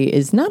Centauri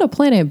is not a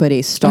planet, but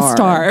a star. A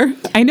star.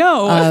 I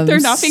know. They're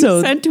not being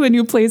sent to a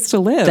new place to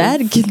live. That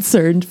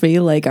concerned me.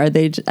 Like, are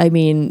they, I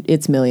mean,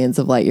 it's millions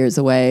of light years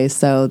away,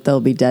 so they'll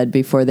be dead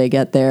before they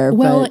get there.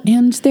 Well,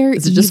 and they're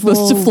is it just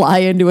supposed to fly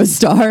into a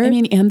star? I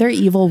mean, and they're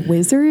evil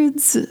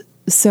wizards.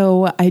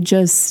 So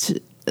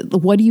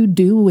what do you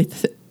do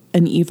with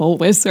an evil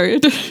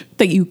wizard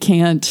that you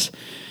can't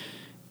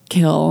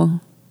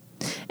kill?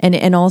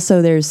 And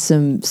also there's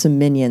some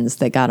minions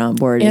that got on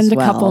board as well.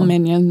 And a couple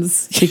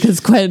minions. Because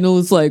Quentin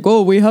was like,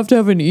 oh, we have to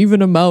have an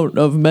even amount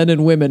of men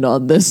and women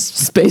on this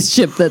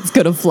spaceship that's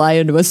going to fly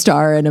into a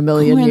star in a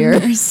million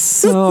years.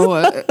 So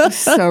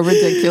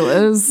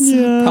ridiculous.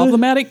 Yeah.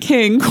 Problematic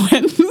king,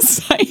 Quentin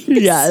Sykes.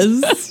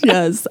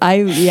 Yes.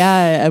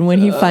 And when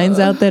he finds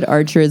out that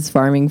Archer is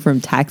farming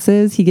from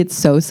taxes, he gets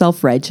so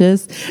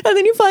self-righteous. And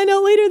then you find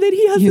out later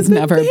that he's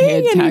never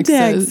paid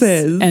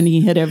taxes. And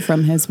he hid it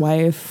from his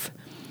wife.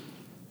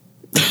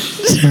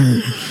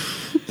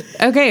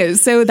 Okay,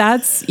 so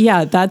that's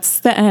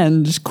the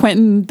end.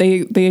 Quentin,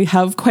 they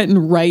have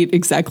Quentin write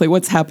exactly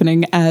what's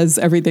happening as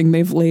everything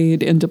they've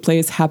laid into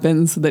place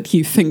happens, so that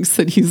he thinks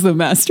that he's the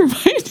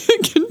mastermind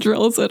that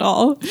controls it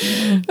all.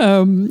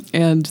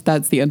 And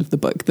that's the end of the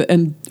book.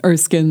 And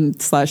Erskine /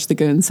 the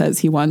Goon says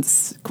he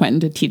wants Quentin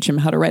to teach him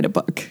how to write a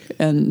book.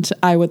 And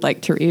I would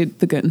like to read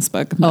the Goon's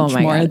book much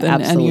more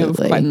than any of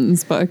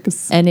Quentin's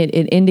books. And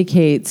it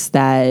indicates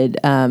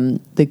that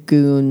the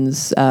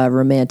Goon's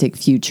romantic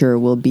future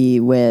will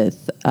be with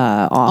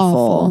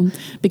Awful.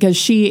 Because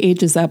she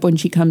ages up when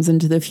she comes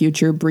into the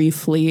future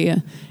briefly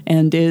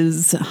and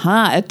is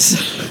hot.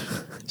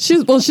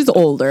 She's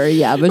older,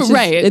 yeah, but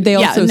they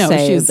also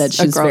say that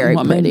she's very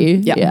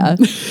pretty. Yeah.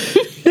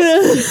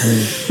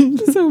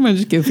 So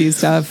much goofy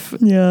stuff.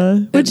 Yeah.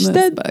 Which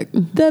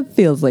that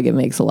feels like it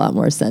makes a lot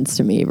more sense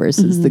to me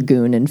versus the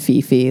Goon and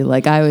Fifi.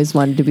 Like, I always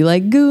wanted to be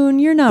like, Goon,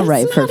 you're not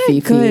right for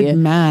Fifi. Good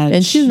match,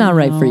 and she's not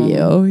right for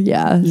you.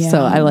 Yeah.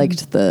 So I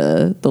liked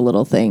the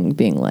little thing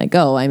being like,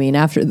 oh, I mean,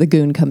 after the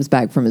Goon comes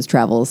back from his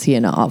travels, he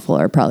and Awful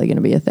are probably going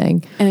to be a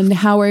thing. And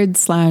Howard /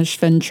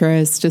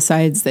 Ventress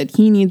decides that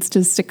he needs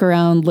to stick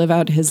around, live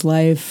out his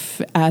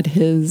life at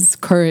his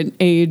current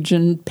age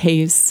and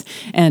pace,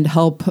 and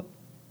help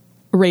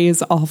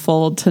raise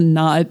Awful to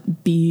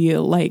not be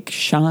like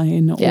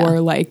Shine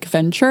or like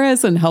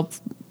Ventress, and help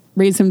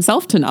raise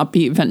himself to not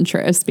be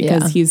Ventress,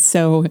 because he's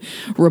so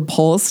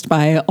repulsed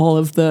by all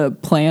of the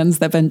plans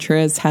that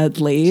Ventress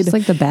had laid. Just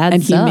like the bad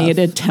and stuff. He made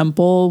a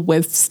temple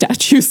with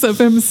statues of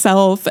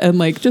himself and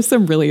like just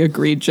some really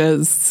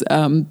egregious,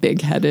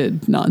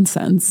 big-headed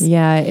nonsense.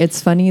 Yeah,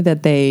 it's funny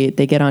that they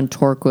get on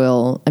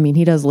Torquil. I mean,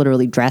 he does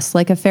literally dress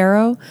like a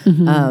pharaoh,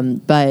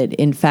 but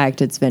in fact,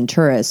 it's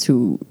Ventress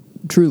who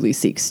truly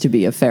seeks to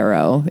be a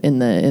pharaoh in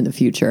the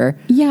future.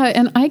 Yeah,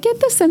 and I get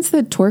the sense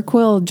that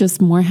Torquil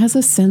just more has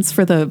a sense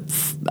for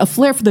a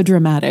flair for the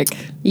dramatic.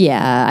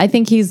 Yeah, I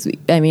think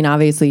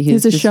obviously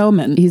he's a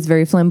showman. He's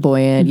very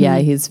flamboyant. Yeah,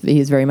 he's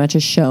very much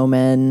a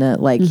showman.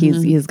 Like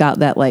he's got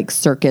that like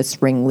circus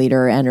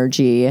ringleader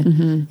energy.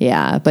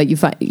 Yeah, but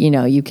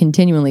you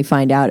continually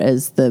find out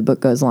as the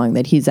book goes along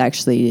that he's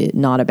actually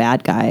not a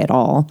bad guy at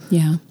all.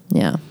 Yeah.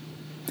 Yeah.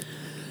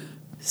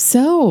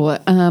 So,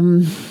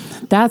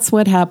 that's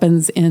what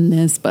happens in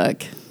this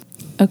book.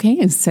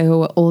 Okay,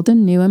 so old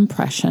and new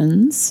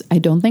impressions. I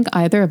don't think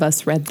either of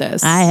us read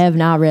this. I have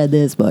not read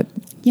this book.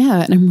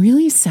 Yeah, and I'm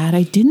really sad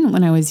I didn't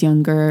when I was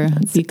younger.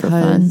 That's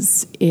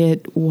because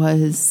it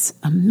was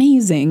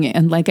amazing.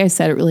 And like I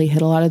said, it really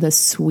hit a lot of the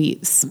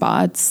sweet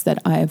spots that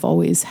I've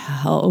always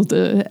held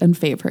and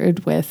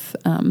favored with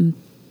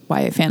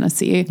YA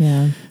fantasy.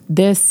 Yeah.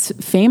 This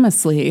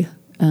famously,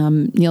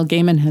 Neil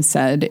Gaiman has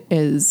said,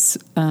 is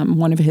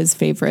one of his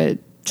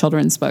favorite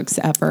children's books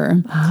ever.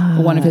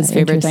 One of his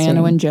favorite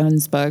Diana Wynne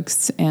Jones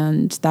books.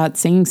 And that's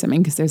saying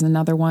something, because there's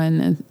another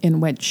one in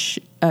which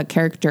a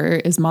character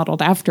is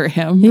modeled after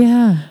him.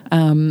 Yeah.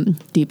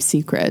 Deep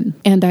Secret.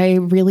 And I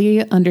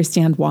really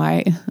understand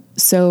why.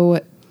 So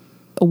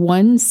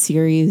one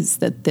series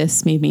that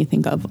this made me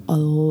think of a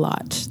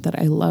lot, that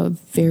I love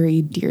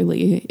very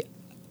dearly,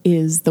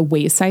 is the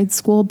Wayside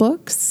School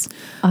books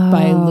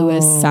by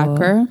Louis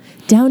Sachar.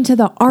 Down to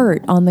the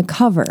art on the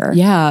cover.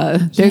 Yeah.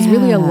 There's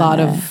really a lot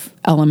of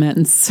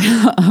elements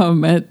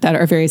that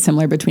are very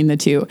similar between the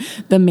two.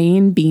 The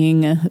main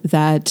being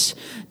that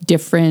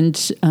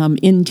different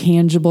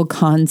intangible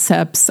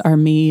concepts are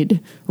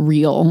made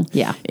real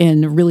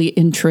in really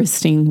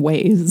interesting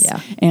ways. Yeah.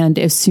 And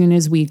as soon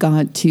as we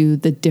got to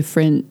the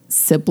different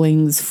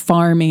siblings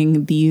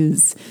farming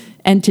these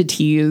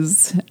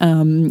entities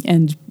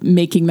and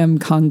making them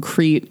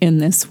concrete in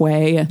this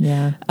way.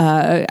 Yeah.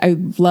 I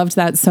loved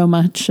that so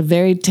much,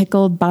 very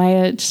tickled by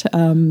it.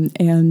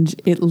 And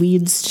it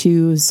leads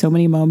to so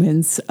many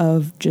moments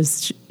of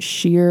just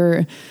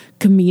sheer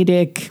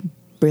comedic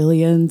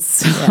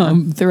brilliance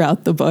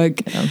throughout the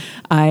book. Yeah.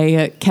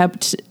 I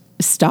kept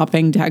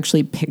stopping to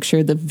actually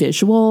picture the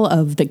visual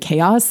of the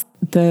chaos.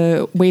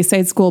 The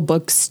Wayside School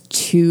books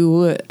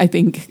too, I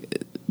think,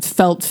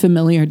 felt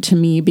familiar to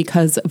me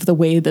because of the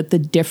way that the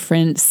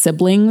different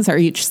siblings are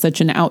each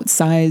such an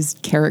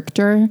outsized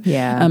character.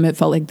 Yeah. It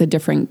felt like the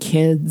different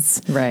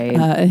kids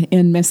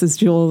in Miss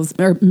Jewel's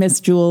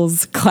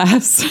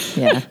class.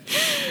 Yeah.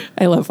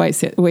 I love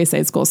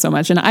Wayside School so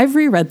much. And I've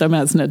reread them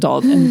as an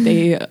adult and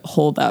they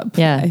hold up.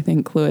 Yeah. I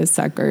think Louis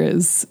Secker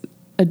is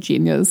a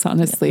genius,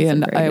 honestly,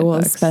 and I will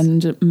books.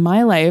 spend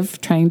my life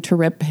trying to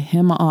rip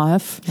him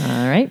off.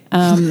 All right.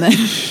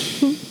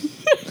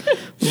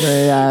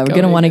 We're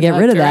going to want to get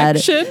rid of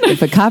that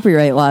if a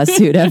copyright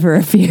lawsuit ever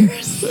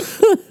appears.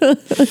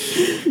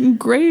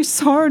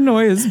 Grace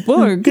Harnoy's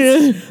book,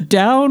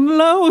 Down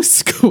Low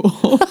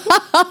School.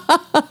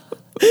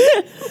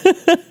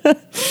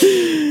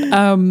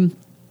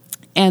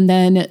 And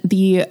then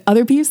the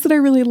other piece that I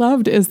really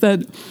loved is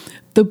that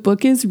the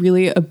book is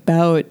really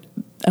about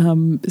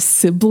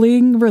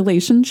sibling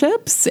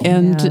relationships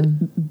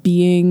and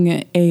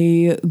being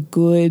a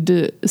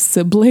good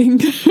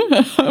sibling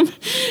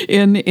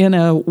in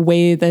a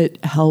way that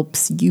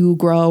helps you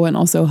grow and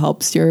also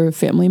helps your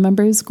family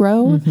members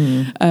grow.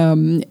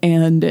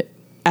 And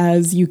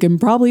as you can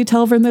probably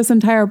tell from this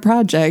entire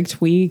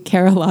project, we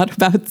care a lot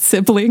about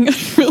sibling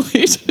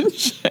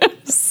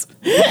relationships.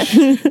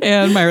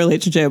 And my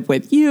relationship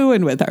with you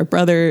and with our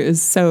brother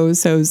is so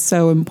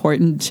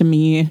important to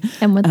me.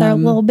 And with our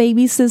little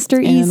baby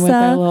sister, Isa. And with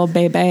our little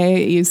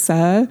baby,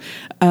 Isa.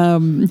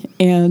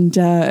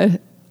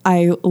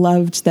 I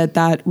loved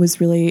that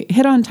was really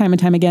hit on time and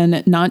time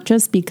again, not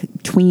just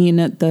between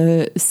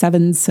the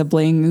 7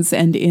 siblings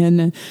and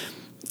in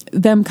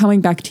them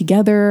coming back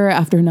together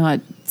after not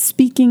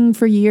speaking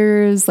for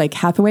years. Like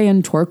Hathaway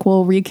and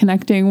Torquil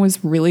reconnecting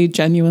was really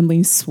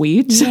genuinely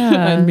sweet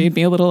and made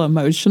me a little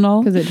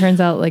emotional. Because it turns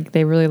out like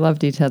they really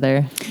loved each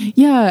other.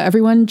 Yeah,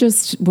 everyone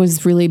just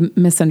was really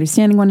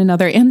misunderstanding one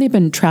another, and they've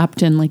been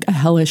trapped in like a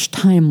hellish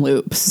time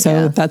loop.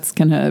 So that's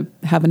going to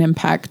have an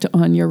impact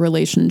on your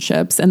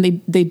relationships. And they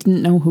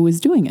didn't know who was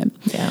doing it.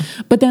 Yeah.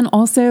 But then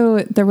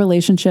also the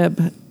relationship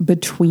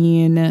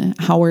between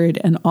Howard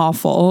and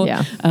Awful,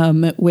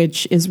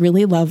 which is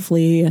really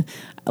lovely.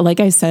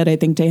 Like I said, I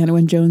think Diana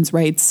Wynne Jones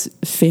writes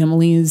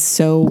families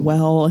so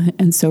well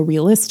and so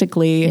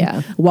realistically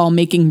while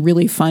making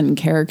really fun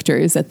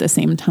characters at the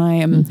same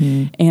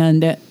time.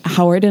 And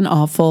Howard and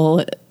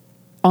Awful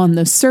on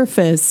the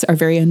surface are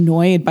very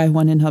annoyed by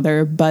one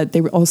another, but they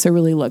also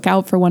really look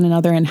out for one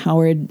another. And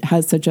Howard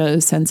has such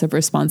a sense of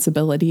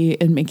responsibility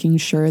in making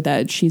sure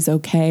that she's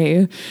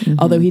okay,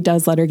 although he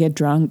does let her get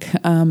drunk.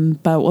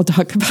 But we'll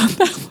talk about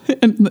that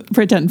in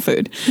Pretend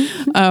Food.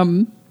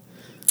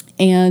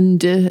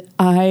 And it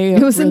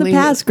was really, in the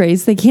past,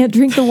 Grace. They can't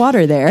drink the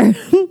water there.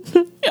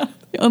 Yeah.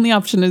 The only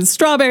option is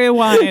strawberry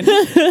wine,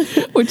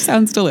 which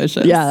sounds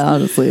delicious. Yeah,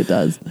 honestly, it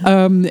does.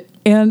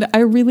 And I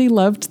really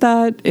loved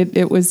that.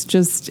 It was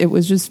just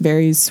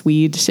very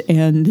sweet.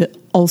 And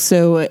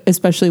also,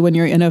 especially when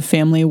you're in a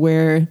family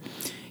where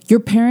your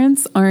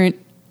parents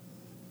aren't,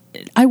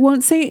 I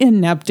won't say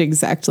inept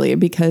exactly,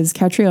 because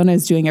Catriona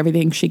is doing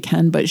everything she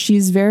can, but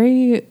she's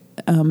very,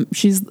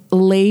 she's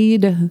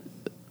laid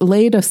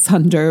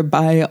asunder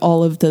by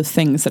all of the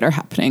things that are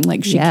happening.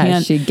 Like she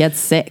gets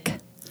sick.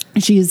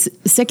 She's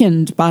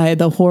sickened by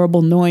the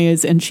horrible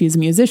noise, and she's a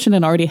musician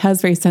and already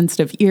has very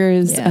sensitive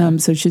ears.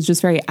 So she's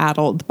just very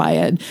addled by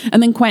it.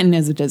 And then Quentin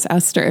is a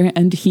disaster.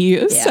 And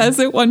he says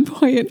at one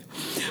point,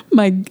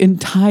 my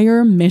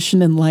entire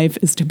mission in life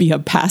is to be a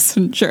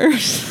passenger.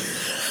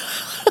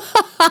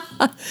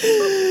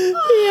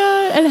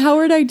 And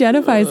Howard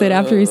identifies it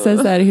after he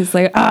says that. He's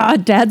like,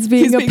 Dad's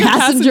being a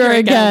passenger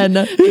again.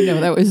 I know,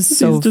 that was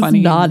so He's funny.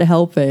 Just not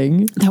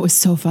helping. That was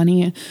so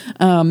funny.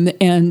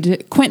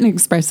 And Quentin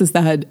expresses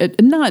that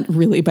not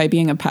really by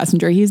being a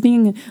passenger. He's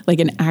being like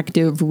an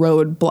active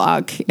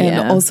roadblock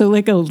and also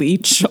like a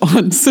leech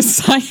on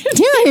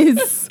society.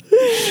 Yes.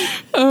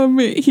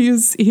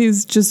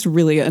 He's just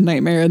really a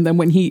nightmare. And then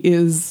when he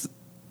is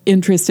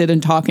interested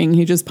in talking,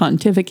 he just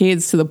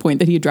pontificates to the point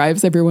that he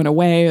drives everyone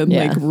away and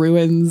like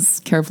ruins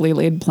carefully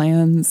laid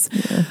plans.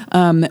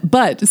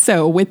 But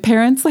so with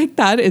parents like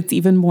that, it's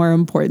even more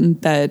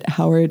important that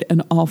Howard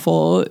and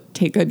Awful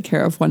take good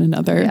care of one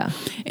another.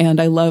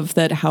 And I love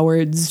that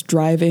Howard's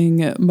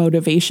driving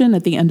motivation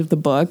at the end of the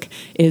book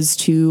is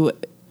to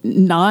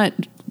not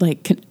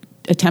like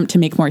attempt to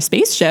make more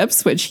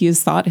spaceships, which he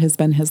has thought has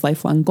been his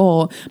lifelong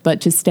goal, but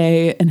to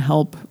stay and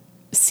help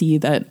see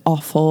that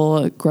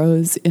Awful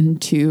grows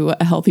into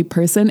a healthy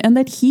person, and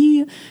that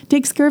he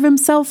takes care of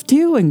himself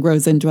too and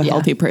grows into a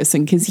healthy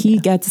person, because he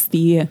gets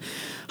the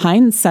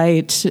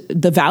hindsight,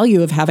 the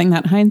value of having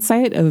that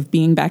hindsight of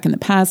being back in the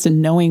past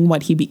and knowing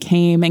what he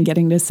became and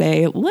getting to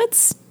say,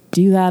 let's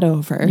do that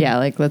over. Yeah,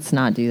 like, let's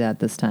not do that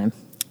this time.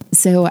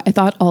 So I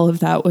thought all of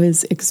that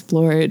was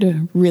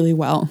explored really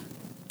well.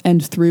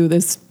 And through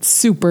this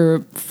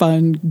super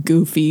fun,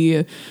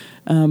 goofy,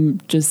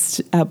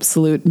 just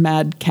absolute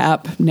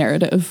madcap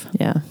narrative.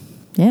 Yeah.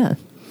 Yeah.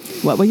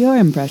 What were your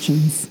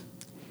impressions?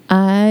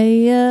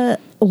 I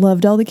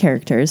loved all the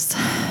characters.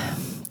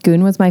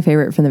 Goon was my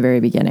favorite from the very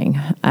beginning.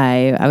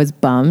 I was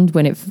bummed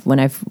when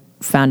I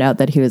found out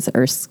that he was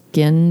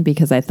Erskine,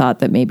 because I thought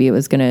that maybe it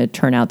was going to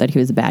turn out that he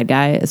was a bad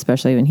guy,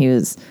 especially when he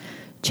was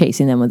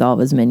chasing them with all of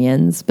his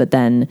minions. But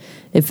then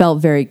it felt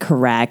very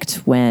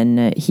correct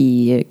when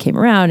he came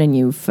around and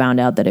you found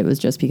out that it was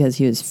just because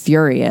he was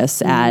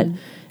furious at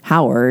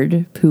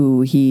Howard,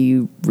 who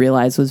he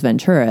realized was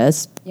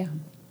Venturis. Yeah.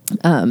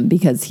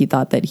 Because he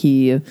thought that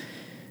he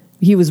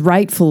was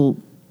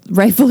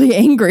rightfully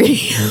angry.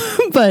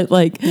 But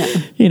like,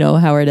 you know,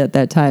 Howard at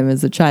that time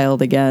as a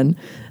child again.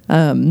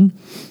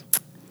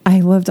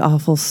 I loved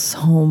Awful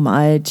so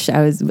much.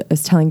 I was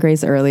telling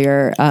Grace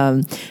earlier,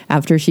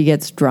 after she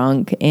gets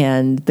drunk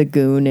and the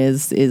goon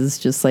is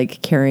just like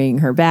carrying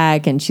her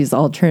back, and she's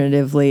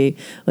alternatively,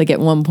 like, at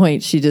one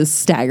point she just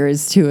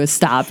staggers to a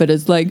stop and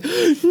is like,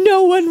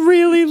 no one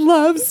really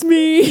loves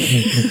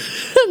me.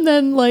 And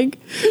then like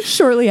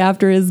shortly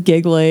after is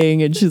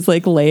giggling, and she's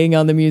like laying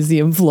on the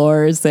museum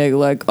floor saying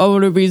like, I'm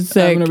gonna be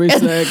sick.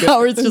 And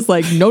Howard's just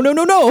like, no.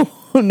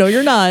 No,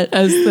 you're not.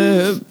 As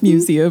the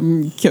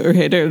museum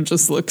curator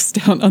just looks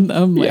down on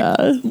them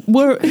like,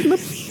 we're in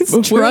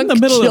the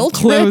middle of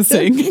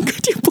closing.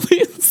 Could you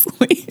please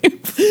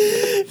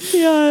leave?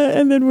 Yeah,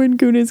 and then when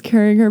Goon is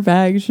carrying her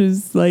bag,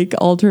 she's like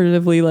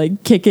alternatively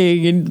like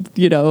kicking, and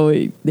you know,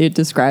 it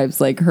describes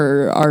like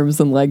her arms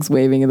and legs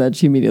waving, and then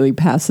she immediately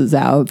passes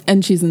out.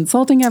 And she's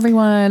insulting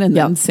everyone, and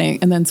then saying,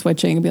 and then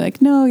switching and be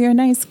like, no, you're a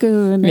nice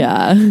Goon.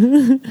 Yeah.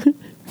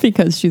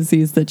 Because she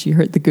sees that she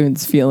hurt the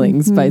goon's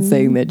feelings by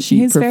saying that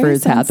she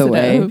prefers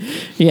Hathaway.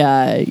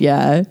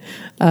 Yeah.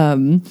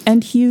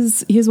 And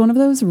he's one of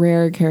those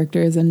rare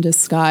characters in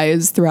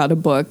disguise throughout a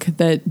book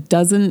that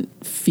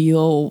doesn't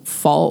feel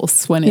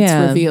false when it's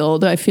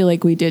revealed. I feel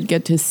like we did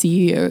get to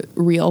see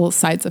real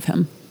sides of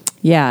him.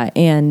 Yeah,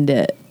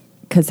 and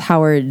because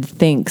Howard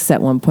thinks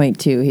at one point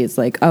too, he's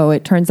like, oh,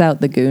 it turns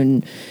out the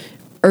goon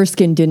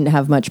Erskine didn't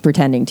have much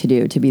pretending to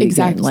do to be the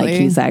goon. Like,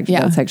 he's actually,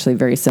 that's actually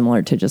very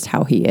similar to just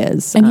how he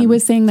is. And he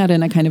was saying that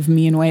in a kind of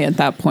mean way at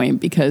that point,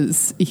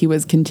 because he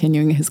was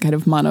continuing his kind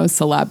of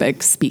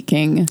monosyllabic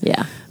speaking.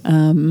 Yeah.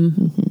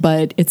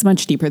 But it's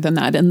much deeper than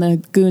that. And the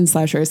goon /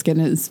 Erskine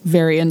is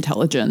very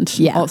intelligent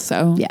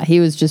also. Yeah,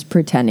 he was just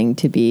pretending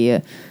to be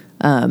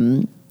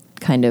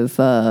kind of,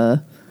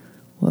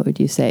 what would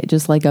you say?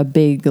 Just like a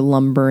big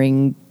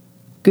lumbering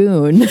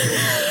goon.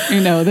 You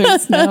know,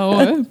 there's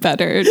no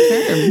better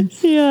term.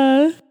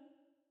 Yeah.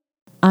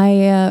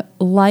 I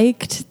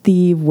liked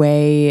the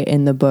way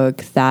in the book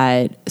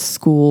that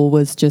school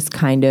was just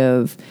kind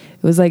of,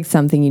 it was like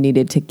something you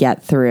needed to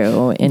get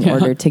through in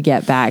order to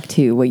get back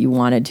to what you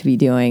wanted to be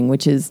doing,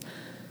 which is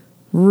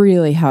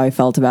really how I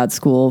felt about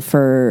school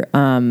for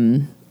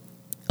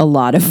a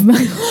lot of my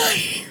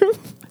life.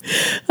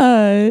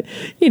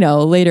 You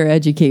know, later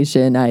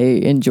education I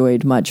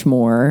enjoyed much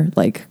more,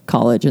 like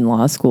college and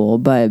law school,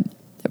 but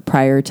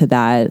prior to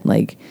that,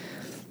 like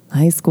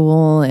high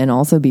school and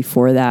also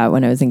before that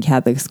when I was in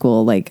Catholic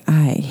school, like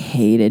I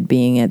hated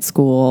being at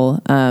school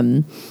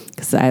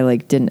because I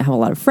like didn't have a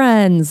lot of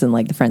friends, and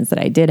like the friends that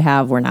I did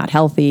have were not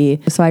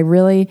healthy. So I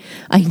really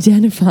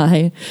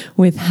identify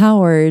with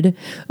Howard,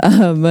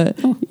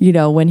 you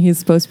know, when he's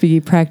supposed to be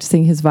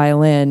practicing his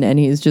violin and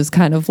he's just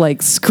kind of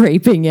like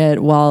scraping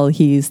it while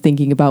he's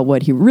thinking about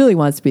what he really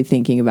wants to be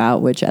thinking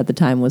about, which at the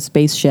time was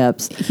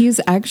spaceships. He's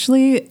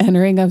actually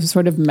entering a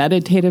sort of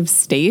meditative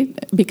state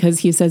because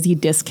he says he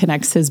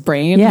disconnects his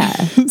brain. Yeah.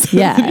 So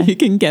that he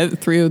can get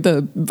through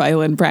the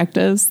violin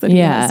practice that he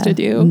has to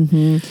do.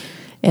 Mm-hmm.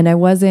 And I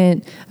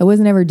wasn't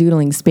ever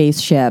doodling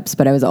spaceships,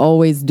 but I was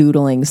always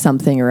doodling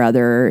something or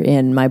other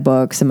in my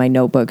books and my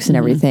notebooks and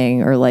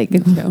everything. Or like, I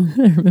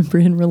remember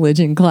in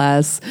religion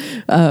class,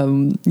 you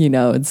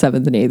know, in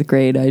 7th and 8th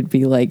grade, I'd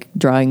be like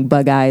drawing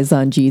bug eyes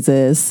on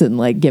Jesus and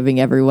like giving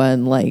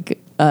everyone like,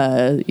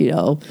 you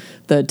know,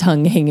 the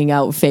tongue hanging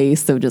out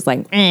face. So just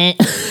like,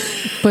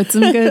 put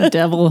some good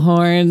devil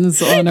horns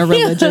on a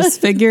religious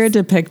figure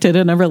depicted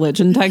in a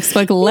religion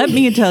textbook. Let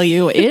me tell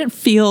you, it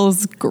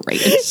feels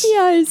great.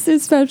 Yes,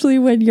 especially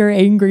when you're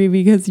angry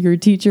because your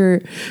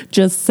teacher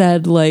just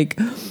said like,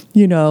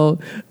 you know,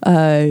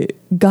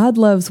 God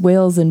loves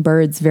whales and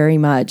birds very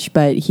much,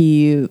 but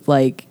he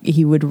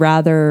would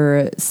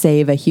rather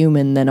save a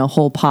human than a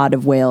whole pod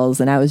of whales.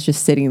 And I was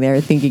just sitting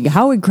there thinking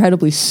how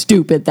incredibly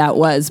stupid that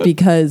was,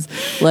 because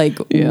like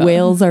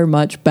whales are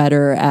much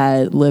better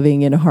at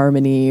living in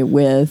harmony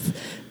with,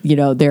 you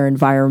know, their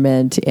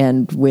environment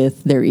and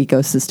with their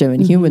ecosystem,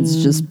 and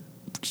humans just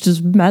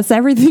just mess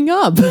everything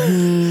up.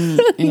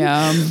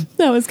 Yeah.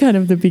 That was kind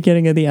of the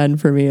beginning of the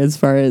end for me as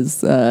far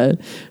as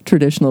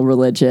traditional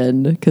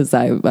religion, because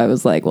I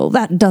was like, well,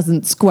 that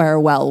doesn't square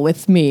well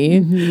with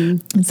me.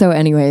 So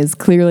anyways,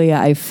 clearly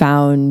I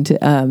found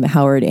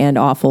Howard and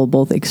Awful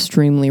both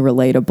extremely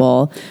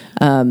relatable.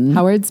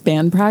 Howard's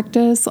band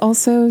practice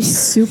also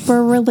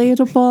super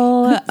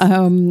relatable.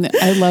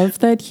 I love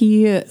that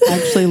he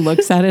actually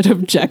looks at it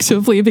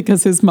objectively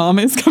because his mom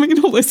is coming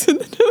to listen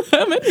to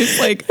them, and he's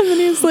like,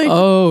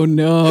 oh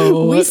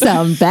no, we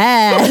sound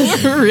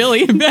bad. We're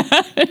really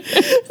bad.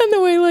 And the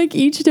way like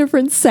each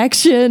different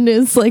section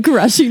is like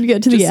rushing to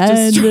get to the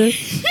end.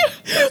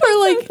 Or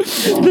like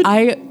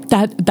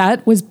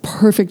that was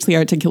perfectly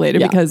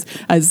articulated, because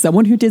as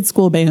someone who did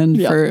school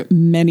band for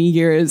many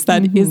years,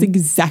 that is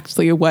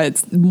exactly what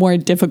more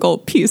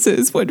difficult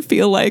pieces would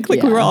feel like.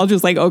 Like we were all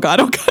just like, oh God,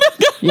 oh God, oh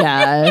God.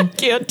 Yeah. I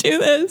can't do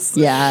this.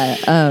 Yeah.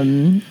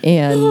 And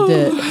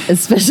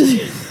especially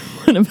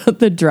one about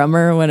the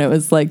drummer, when it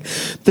was like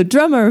the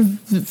drummer,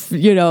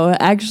 you know,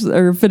 actually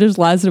or finished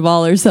last of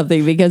all or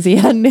something because he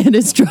hadn't hit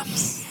his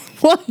drums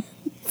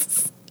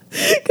once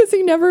because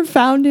he never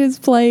found his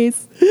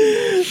place.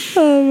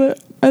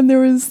 And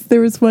there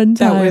was one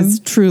time that was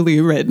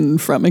truly written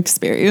from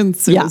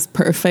experience. It was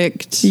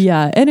perfect.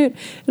 Yeah, and it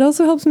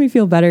also helps me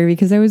feel better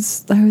because I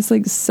was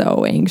like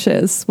so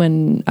anxious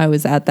when I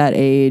was at that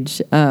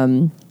age,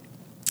 and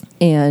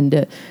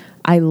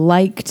I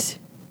liked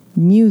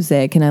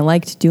music and I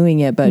liked doing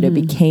it, but it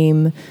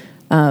became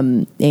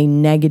a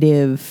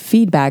negative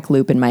feedback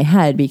loop in my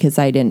head because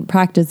I didn't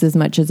practice as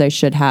much as I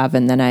should have,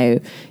 and then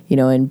I, you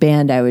know, in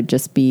band I would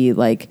just be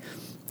like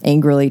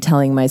angrily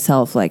telling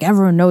myself like,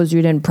 everyone knows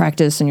you didn't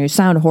practice and you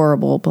sound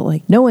horrible, but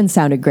like no one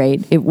sounded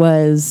great. It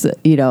was,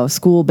 you know,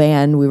 school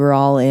band. We were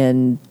all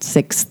in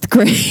 6th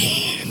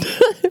grade.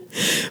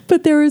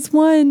 But there was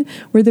one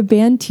where the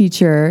band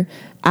teacher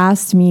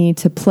asked me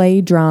to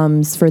play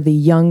drums for the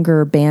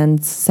younger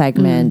band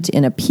segment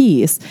in a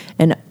piece,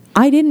 and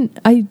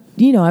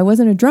I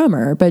wasn't a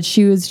drummer, but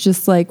she was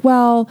just like,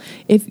 well,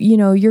 if you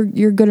know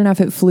you're good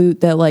enough at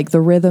flute that like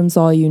the rhythm's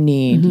all you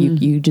need,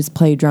 you just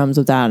play drums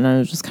with that. And I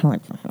was just kind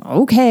of like,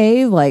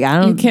 okay, like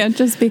you can't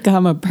just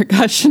become a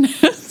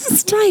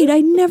percussionist. Right,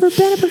 I'd never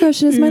been a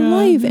percussionist in my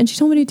life, and she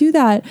told me to do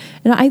that,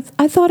 and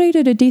I thought I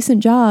did a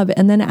decent job.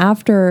 And then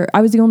after,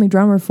 I was the only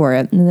drummer for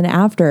it, and then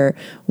after,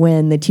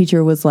 when the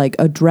teacher was like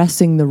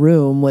addressing the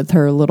room with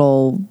her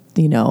little,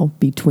 you know,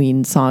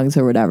 between songs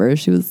or whatever,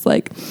 she was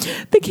like,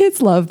 the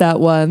kids love that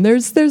one.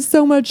 There's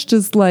so much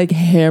just like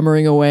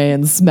hammering away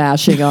and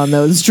smashing on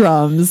those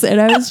drums. And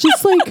I was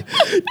just like,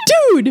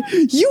 dude,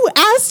 you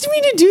asked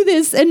me to do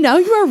this and now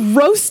you are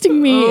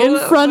roasting me in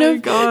front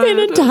of an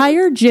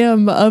entire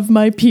gym of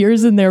my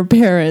peers and their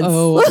parents.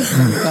 Oh my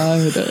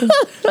God.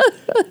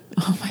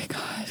 Oh my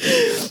God.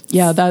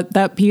 Yeah,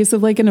 that piece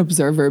of like an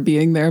observer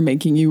being there,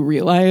 making you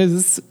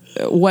realize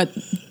what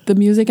the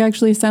music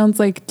actually sounds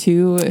like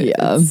too.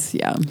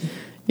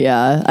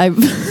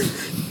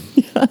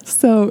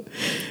 So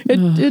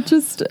it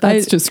just,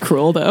 that's just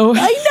cruel though.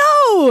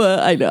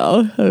 I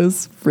know. I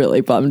was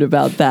really bummed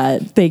about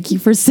that. Thank you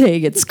for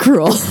saying it's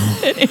cruel.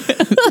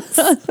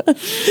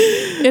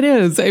 It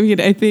is. I mean,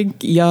 I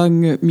think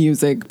young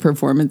music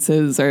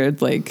performances are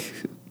like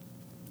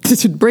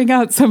to bring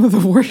out some of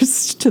the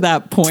worst to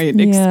that point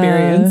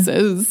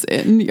experiences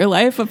in your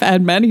life. I've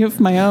had many of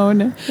my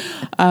own.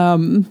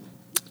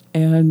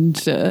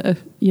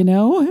 You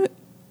know,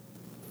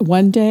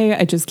 one day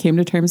I just came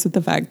to terms with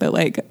the fact that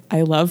like,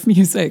 I love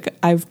music.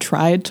 I've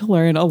tried to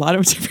learn a lot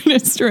of different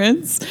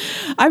instruments.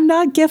 I'm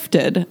not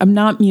gifted. I'm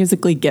not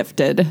musically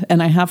gifted.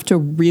 And I have to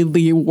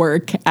really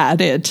work at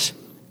it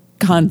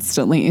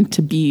constantly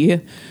to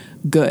be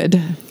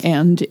good.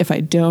 And if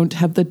I don't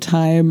have the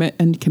time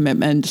and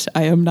commitment,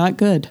 I am not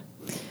good.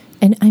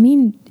 And I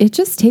mean, it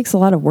just takes a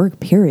lot of work,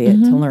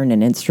 period, to learn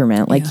an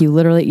instrument. Like you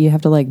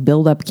have to like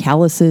build up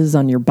calluses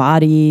on your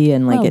body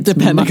and like it's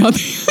depending on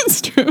the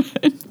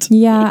instrument.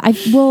 Yeah.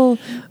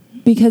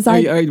 Because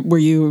were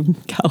you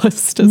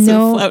calloused as a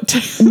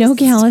flautist? No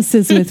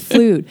calluses with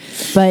flute,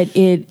 but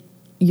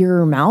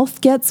your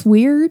mouth gets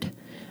weird.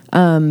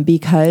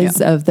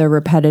 Because of the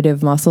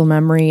repetitive muscle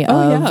memory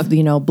of,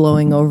 you know,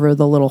 blowing over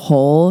the little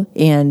hole.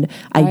 And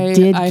I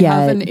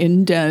have an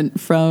indent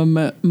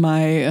from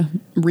my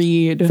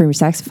reed. From your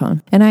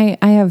saxophone. And I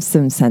have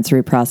some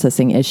sensory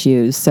processing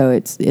issues. So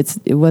it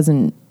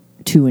wasn't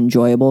too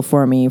enjoyable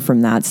for me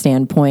from that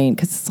standpoint,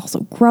 because it's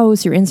also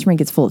gross. Your instrument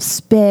gets full of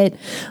spit.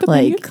 But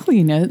then you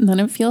clean it and then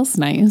it feels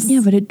nice.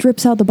 Yeah, but it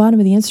drips out the bottom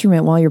of the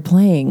instrument while you're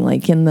playing,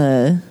 like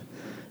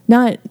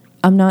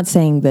I'm not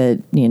saying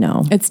that, you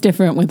know. It's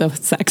different with a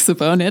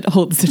saxophone. It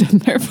holds it in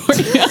there for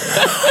you.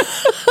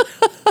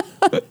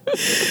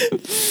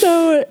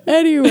 So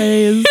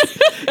anyways,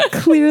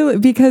 clearly,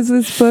 because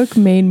this book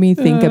made me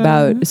think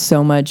about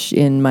so much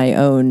in my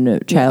own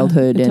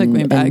childhood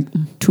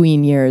and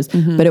tween years,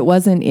 but it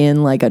wasn't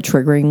in like a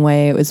triggering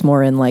way. It was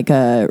more in like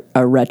a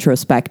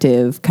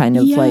retrospective kind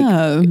of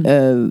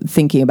like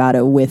thinking about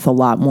it with a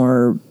lot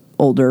more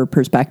older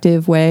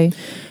perspective way.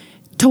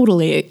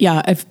 Totally.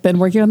 Yeah. I've been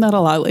working on that a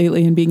lot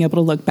lately and being able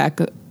to look back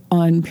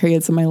on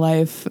periods of my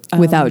life.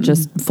 Without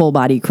just full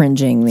body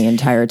cringing the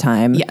entire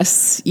time.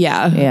 Yes.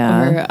 Yeah.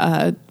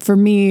 Yeah. Or for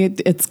me,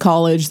 it's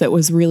college that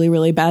was really,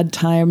 really bad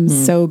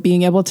times. So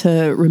being able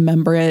to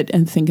remember it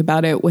and think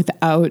about it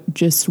without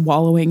just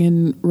wallowing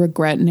in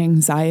regret and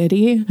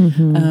anxiety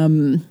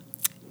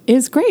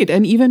is great.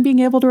 And even being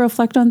able to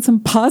reflect on some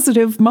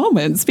positive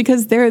moments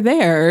because they're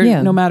there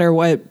no matter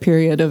what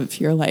period of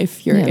your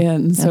life you're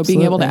in. So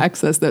being able to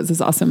access those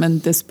is awesome.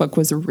 And this book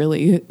was a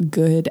really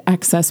good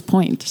access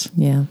point.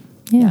 Yeah.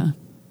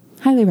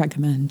 Highly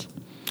recommend.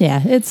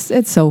 Yeah,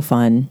 it's so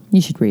fun.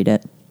 You should read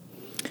it.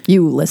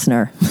 You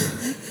listener.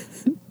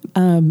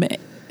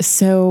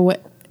 So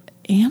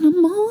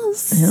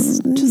animals,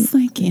 just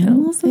like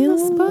animals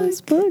in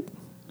this book.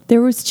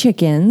 There was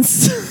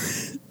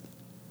chickens.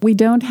 We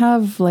don't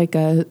have like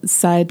a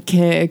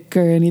sidekick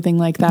or anything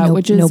like that,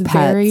 which is no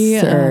pets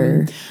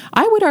very,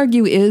 I would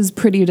argue is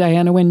pretty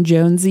Diana Wynne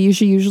Jonesy.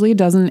 She usually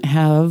doesn't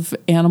have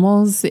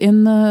animals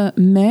in the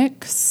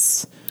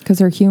mix. Because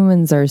her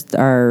humans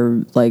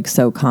are like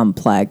so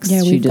complex.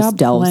 Yeah, she just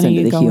delves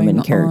into the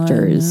human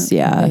characters.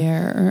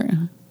 There.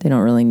 They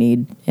don't really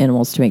need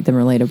animals to make them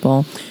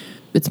relatable.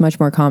 It's much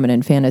more common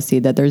in fantasy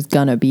that there's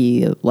gonna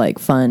be like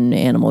fun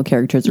animal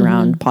characters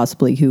around,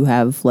 possibly who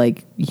have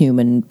like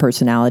human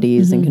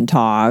personalities and can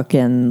talk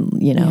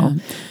and, you know.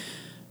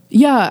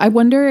 Yeah, I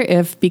wonder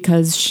if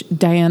because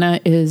Diana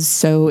is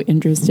so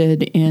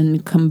interested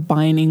in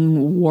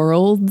combining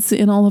worlds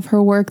in all of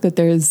her work that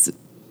there's,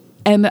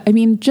 and I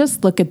mean,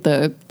 just look at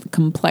the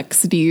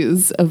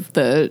complexities of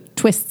the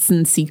twists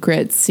and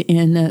secrets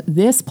in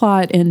this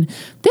plot in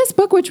this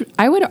book, which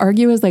I would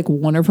argue is like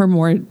one of her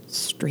more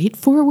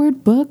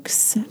straightforward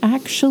books,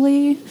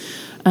 actually,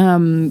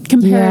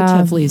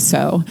 comparatively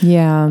so.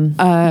 Yeah,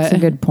 that's a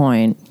good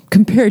point.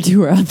 Compared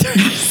to her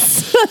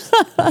others.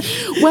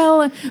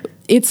 Well,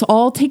 it's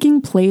all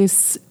taking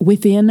place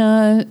within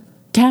a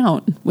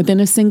town, within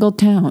a single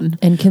town.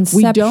 And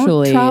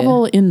conceptually, we don't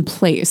travel in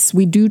place.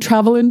 We do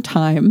travel in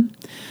time.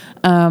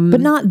 But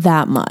not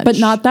that much. But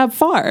not that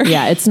far.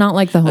 Yeah, it's not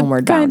like the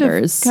Homeward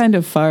Bounders. Kind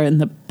of far in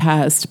the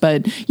past,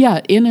 but yeah,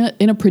 in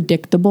a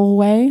predictable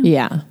way.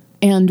 Yeah.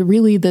 And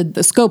really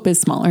the scope is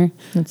smaller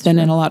than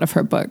in a lot of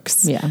her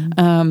books. Yeah.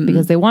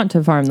 Because they want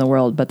to farm the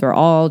world, but they're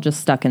all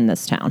just stuck in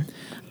this town.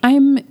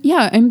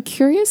 I'm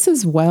curious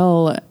as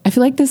well. I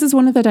feel like this is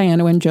one of the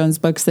Diana Wynne Jones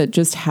books that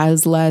just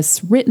has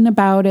less written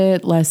about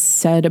it, less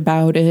said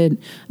about it,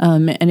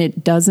 and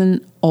it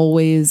doesn't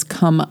always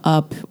come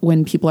up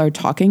when people are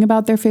talking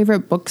about their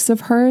favorite books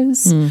of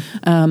hers.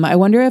 I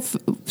wonder if,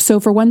 so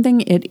for one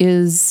thing, it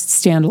is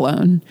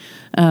standalone,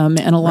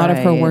 and a lot of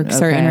her works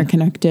are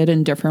interconnected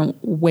in different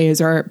ways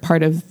or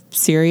part of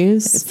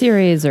series. Like a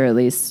series, or at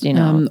least, you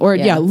know.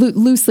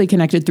 Loosely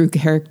connected through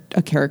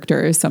a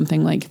character or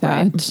something like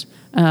that.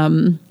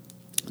 Right.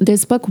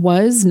 This book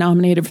was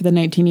nominated for the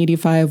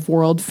 1985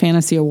 World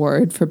Fantasy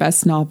Award for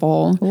Best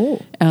Novel,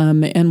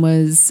 and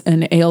was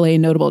an ALA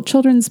Notable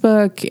Children's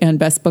Book and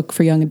Best Book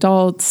for Young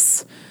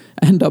Adults,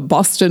 and a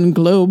Boston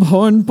Globe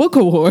Horn Book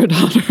Award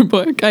on her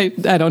book. I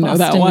don't know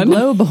that one.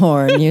 Globe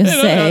Horn, you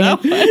say.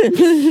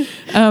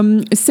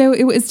 So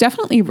it was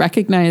definitely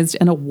recognized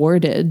and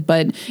awarded,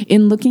 but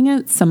in looking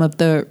at some of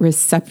the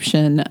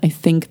reception, I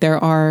think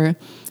there are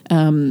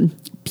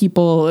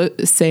people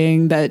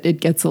saying that it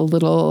gets a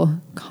little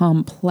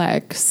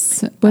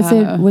complex.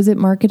 Was it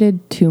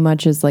marketed too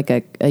much as like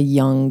a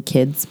young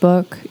kids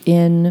book?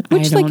 I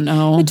don't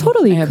know. It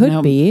totally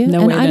could be.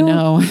 No way to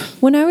know.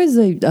 When I was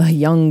a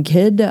young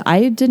kid,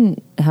 I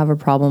didn't have a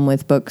problem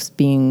with books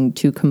being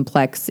too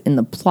complex in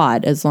the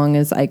plot as long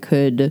as I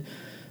could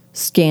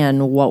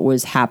scan what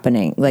was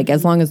happening. Like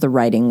as long as the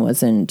writing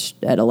wasn't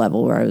at a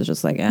level where I was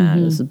just like,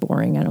 this is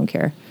boring. I don't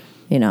care.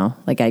 You know,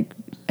 like I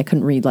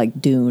couldn't read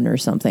like Dune or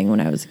something when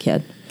I was a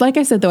kid. Like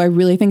I said, though, I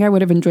really think I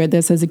would have enjoyed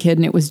this as a kid,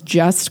 and it was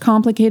just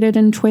complicated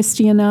and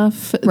twisty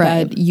enough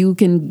that you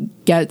can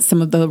get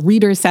some of the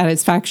reader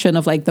satisfaction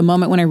of like the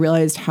moment when I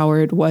realized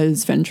Howard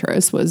was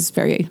Ventress was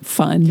very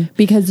fun.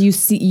 Because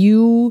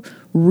you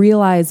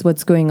realize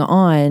what's going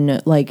on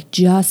like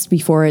just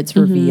before it's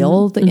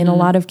revealed in a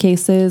lot of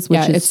cases,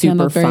 which is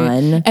super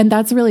fun. And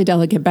that's a really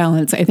delicate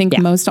balance. I think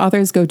most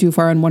authors go too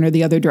far in one or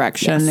the other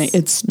direction. Yes.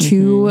 It's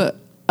too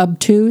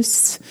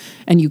obtuse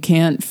and you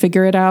can't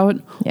figure it out,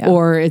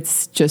 or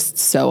it's just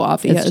so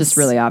obvious. It's just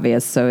really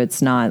obvious, so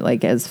it's not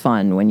like as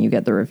fun when you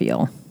get the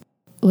reveal.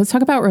 Let's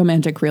talk about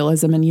romantic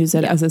realism and use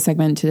it as a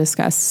segment to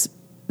discuss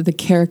the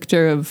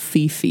character of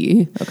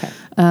Fifi.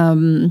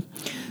 Okay.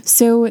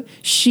 So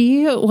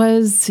she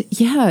was,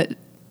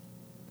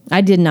 I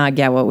did not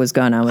get what was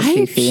going on with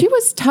Fifi. She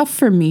was tough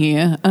for me,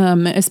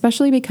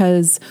 especially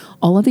because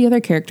all of the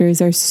other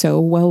characters are so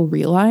well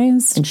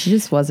realized. And she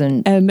just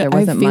wasn't, and there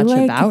wasn't much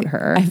about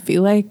her. I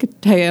feel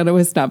like Diana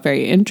was not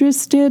very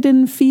interested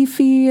in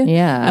Fifi.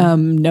 Yeah.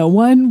 No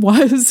one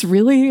was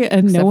really,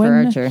 and except for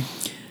Archer.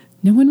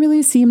 No one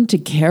really seemed to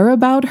care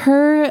about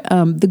her.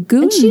 The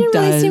Goon and she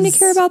didn't really seem to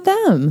care about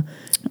them.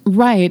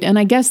 Right. And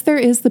I guess there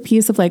is the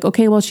piece of like,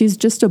 okay, well, she's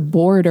just a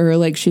boarder,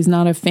 like she's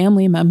not a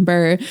family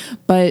member,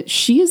 but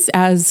she's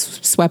as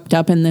swept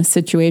up in this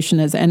situation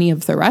as any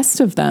of the rest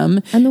of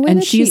them. And the way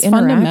that she's she interacts,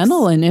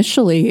 fundamental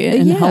initially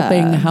in Yeah.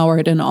 helping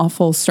Howard and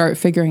Awful start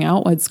figuring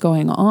out what's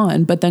going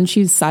on. But then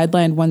she's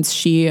sidelined once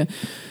she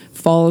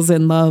falls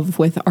in love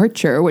with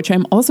Archer, which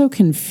I'm also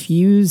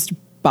confused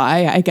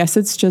by. I guess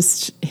it's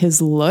just his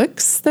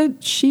looks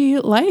that she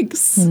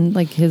likes. and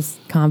like his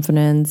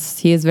confidence.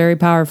 He is very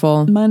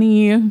powerful.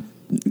 Money,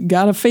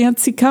 got a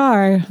fancy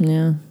car.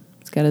 Yeah.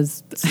 He's got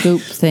his scoop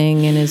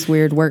thing in his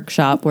weird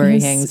workshop where he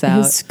hangs out.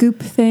 His scoop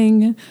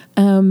thing.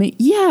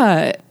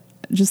 Yeah,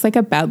 just like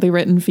a badly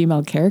written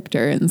female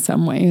character in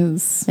some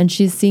ways. And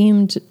she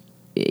seemed,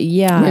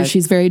 Where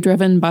she's very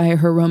driven by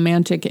her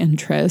romantic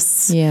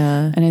interests.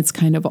 Yeah. And it's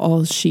kind of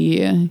all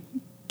she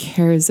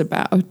cares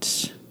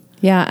about.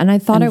 Yeah, and I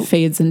thought And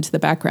fades into the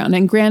background.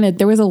 And granted,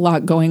 there was a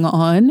lot going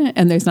on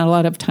and there's not a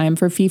lot of time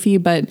for Fifi,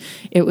 but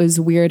it was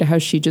weird how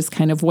she just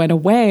kind of went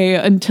away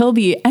until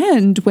the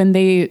end when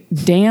they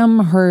damn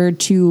her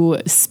to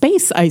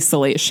space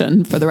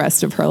isolation for the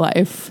rest of her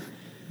life.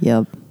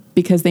 Yep.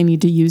 Because they need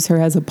to use her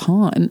as a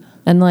pawn.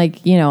 And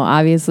like, you know,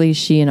 obviously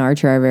she and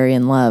Archer are very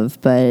in love,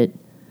 but,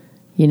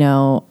 you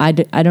know, I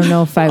don't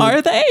know if I...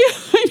 Are they?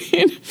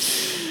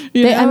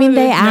 They they've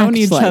act known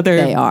each like other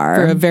they are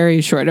for a very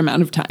short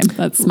amount of time.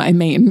 That's my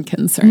main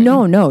concern.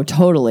 No,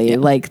 totally. Yeah.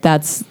 Like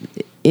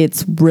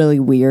it's really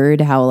weird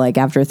how like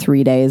after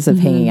 3 days of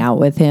hanging out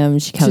with him,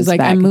 she's like,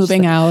 back I'm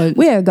moving out.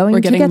 We're getting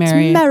to get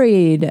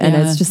married. And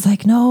Yeah. it's just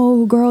like,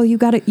 no, girl, you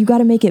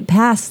gotta make it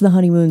past the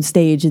honeymoon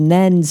stage and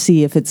then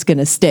see if it's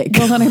gonna stick.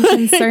 Well, then I'm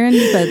concerned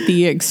that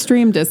the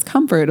extreme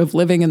discomfort of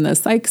living in the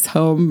Sykes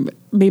home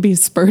maybe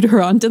spurred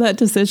her onto that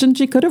decision.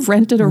 She could have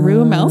rented a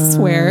room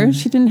elsewhere.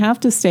 She didn't have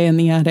to stay in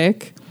the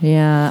attic.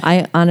 Yeah,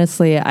 I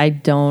honestly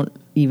don't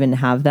even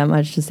have that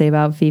much to say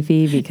about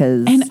Fifi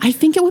because... And I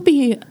think it would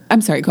be...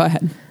 I'm sorry, go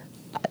ahead.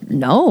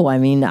 No, I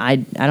mean, I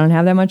don't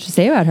have that much to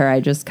say about her.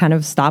 I just kind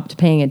of stopped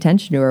paying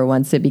attention to her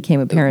once it became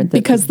apparent that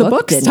because the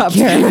book didn't stopped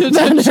care paying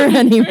about her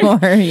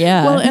anymore.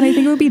 Yeah. Well, and I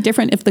think it would be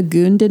different if the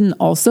goon didn't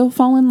also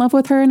fall in love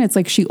with her and it's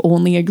like she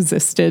only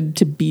existed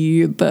to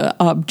be the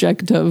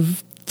object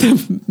of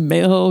the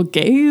male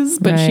gaze,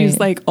 but she's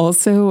like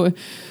also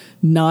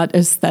not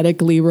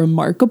aesthetically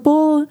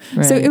remarkable.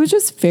 Right. So it was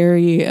just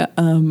very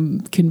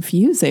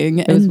confusing.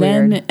 It was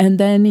weird. And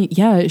then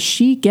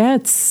she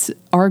gets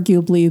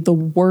arguably the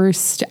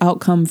worst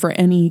outcome for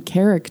any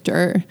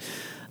character.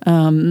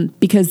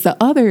 Because the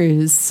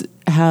others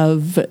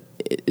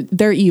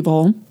they're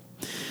evil.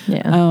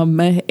 Yeah.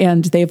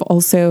 And they've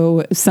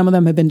also, some of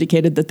them have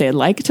indicated that they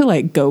like to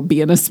like go be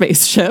in a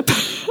spaceship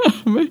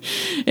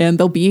and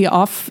they'll be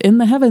off in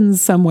the heavens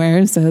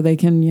somewhere so they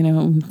can,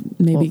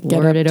 maybe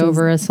get lord it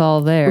over us all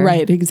there.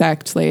 Right,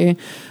 exactly.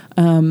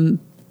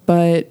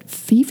 But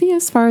Fifi,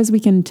 as far as we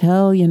can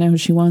tell,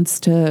 she wants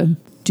to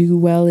do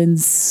well in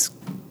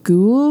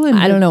school and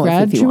I don't know what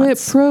Fifi graduate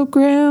wants.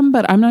 program,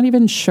 but I'm not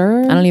even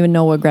sure. I don't even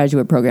know what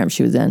graduate program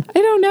she was in. I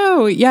don't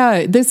know.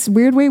 Yeah, this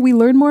weird way we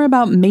learn more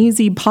about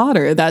Maisie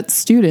Potter, that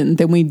student,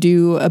 than we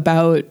do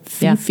about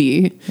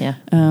Fifi. Yeah.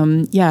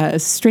 A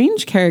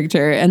strange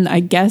character. And I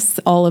guess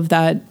all of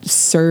that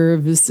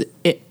serves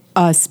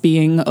us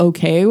being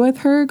okay with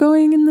her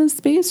going in the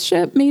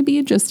spaceship,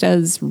 maybe just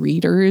as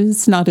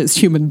readers, not as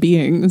human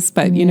beings,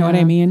 but you know what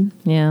I mean?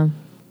 Yeah.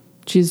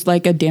 She's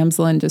like a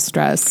damsel in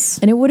distress.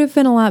 And it would have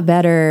been a lot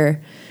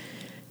better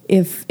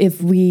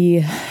if we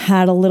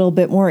had a little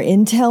bit more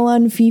intel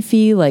on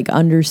Fifi, like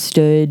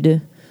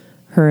understood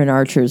her and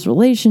Archer's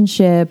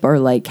relationship, or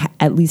like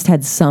at least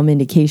had some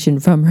indication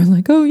from her,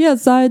 like, oh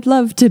yes, I'd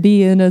love to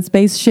be in a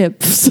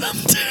spaceship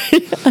someday.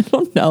 I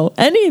don't know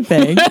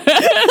anything.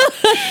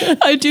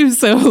 I do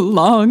so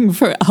long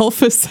for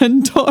Alpha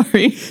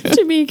Centauri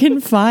to be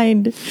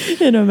confined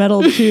in a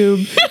metal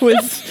tube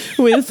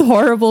with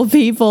horrible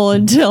people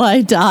until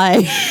I die.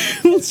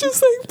 It's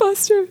just like,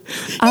 Buster,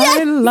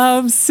 I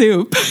love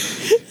soup.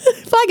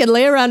 If I could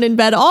lay around in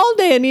bed all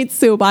day and eat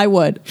soup, I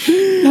would.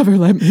 Never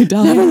let me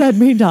die. Never let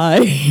me die.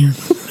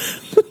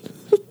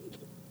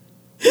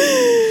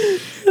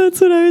 That's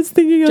what I was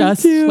thinking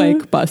just of too.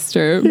 like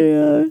Buster.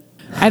 Yeah.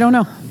 I don't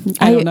know.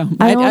 I don't know.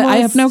 I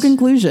have no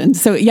conclusion.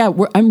 So yeah,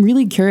 I'm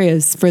really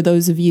curious for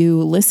those of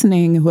you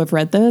listening who have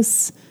read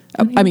this.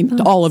 I mean,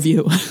 all of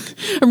you.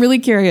 I'm really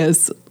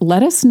curious.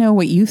 Let us know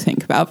what you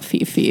think about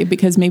Fifi,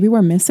 because maybe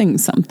we're missing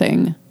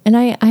something. And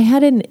I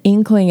had an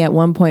inkling at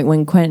one point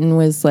when Quentin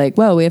was like,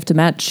 well, we have to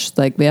match,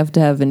 like we have to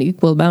have an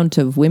equal amount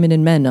of women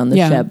and men on the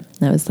ship.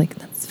 And I was like,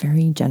 that's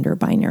very gender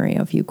binary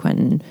of you,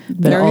 Quentin.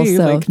 But very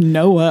also like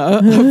Noah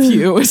of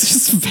you. It's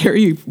just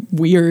very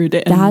weird.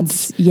 And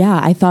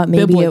I thought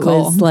maybe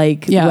biblical. It was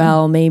like,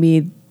 well,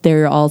 maybe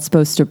they're all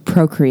supposed to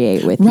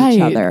procreate with each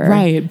other.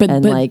 Right.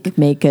 But like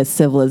make a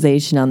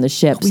civilization on the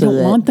ship. We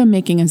don't want them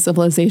making a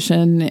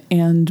civilization.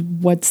 And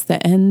what's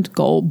the end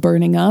goal?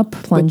 Burning up?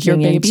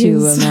 Plunging with your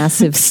into a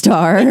massive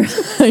star.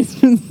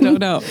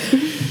 No.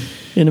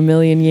 In a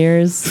million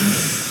years.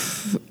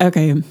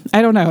 Okay.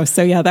 I don't know.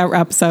 So yeah, that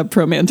wraps up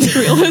romantic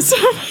realism.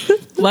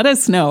 Let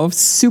us know.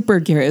 Super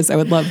curious. I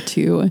would love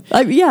to.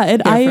 And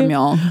hear from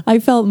y'all. I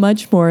felt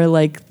much more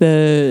like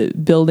the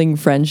building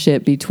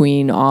friendship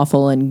between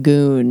Awful and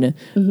Goon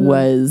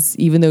was,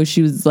 even though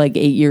she was like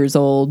 8 years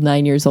old,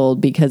 9 years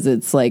old, because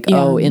it's like,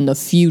 in the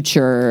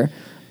future,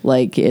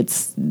 like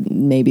it's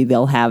maybe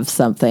they'll have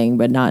something,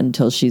 but not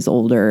until she's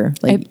older.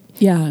 Like,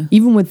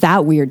 even with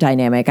that weird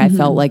dynamic, I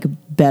felt like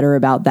better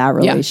about that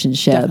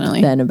relationship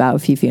than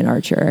about Fifi and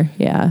Archer.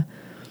 Yeah.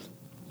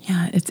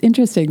 Yeah, it's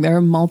interesting. There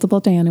are multiple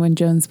Diana Wynne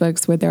Jones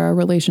books where there are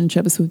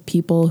relationships with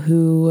people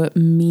who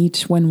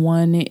meet when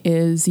one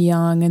is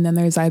young, and then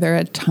there's either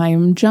a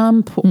time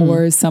jump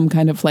or some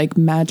kind of like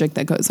magic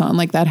that goes on.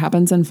 Like that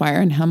happens in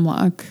Fire and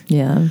Hemlock.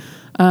 Yeah.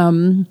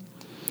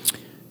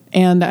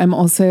 And I'm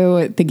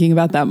also thinking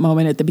about that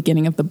moment at the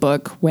beginning of the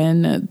book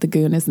when the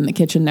Goon is in the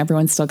kitchen and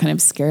everyone's still kind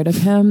of scared of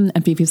him.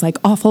 And Fifi's like,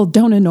 Awful,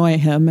 don't annoy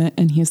him.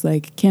 And he's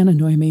like, can't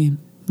annoy me.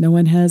 No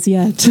one has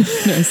yet. And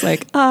it's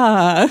like,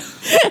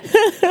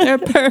 they're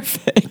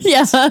perfect.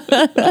 Yeah.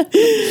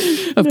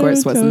 Of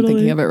course, wasn't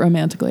thinking of it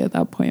romantically at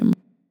that point.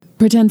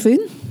 Pretend food?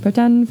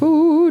 Pretend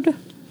food. A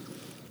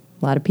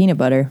lot of peanut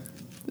butter.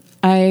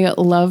 I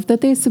love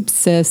that they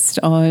subsist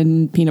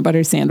on peanut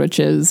butter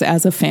sandwiches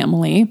as a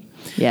family.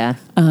 Yeah.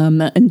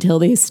 Until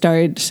they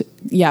start,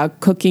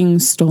 cooking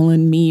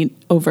stolen meat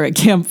over a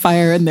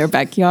campfire in their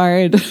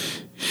backyard.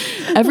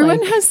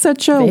 Everyone has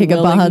such a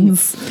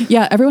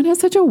everyone has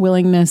such a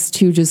willingness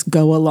to just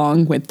go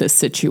along with the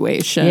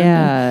situation.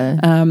 Yeah.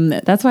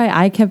 That's why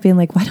I kept being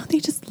like, why don't they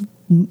just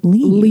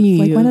leave?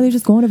 Like, why don't they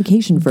just go on a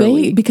vacation for a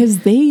week? Because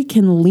they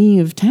can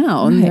leave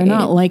town. Right. They're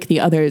not like the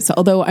others.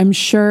 Although I'm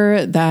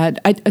sure that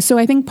I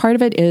think part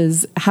of it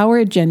is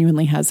Howard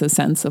genuinely has a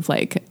sense of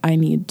like, I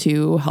need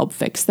to help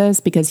fix this,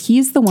 because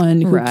he's the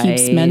one who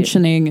keeps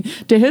mentioning,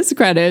 to his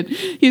credit,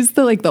 he's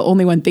the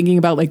only one thinking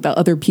about like the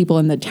other people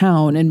in the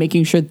town and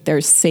making sure that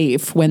they're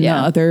safe when the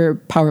other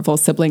powerful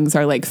siblings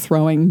are like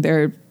throwing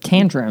their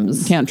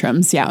tantrums.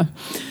 Yeah.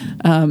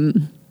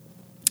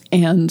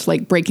 And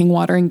like breaking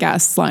water and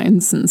gas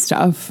lines and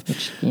stuff.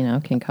 Which,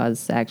 can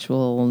cause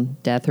actual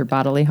death or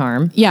bodily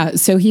harm. Yeah,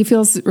 so he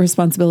feels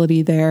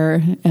responsibility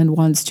there and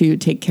wants to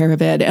take care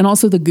of it. And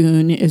also the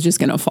Goon is just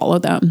going to follow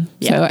them.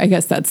 Yeah. So I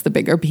guess that's the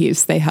bigger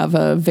piece. They have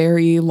a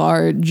very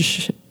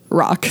large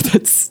rock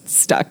that's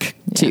stuck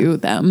to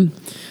them.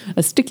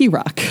 A sticky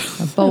rock.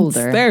 A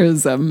boulder.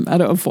 There's a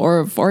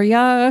metaphor for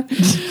ya.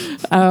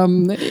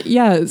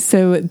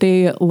 So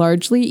they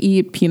largely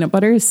eat peanut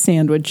butter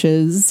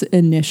sandwiches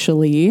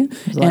initially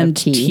and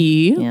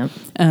tea. Yeah.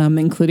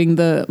 Including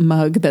the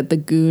mug that the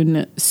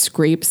Goon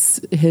scrapes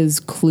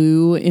his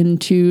clue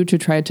into to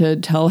try to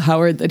tell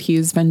Howard that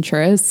he's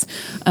Venturis,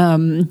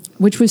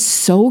 which was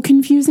so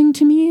confusing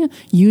to me,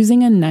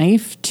 using a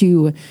knife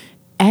to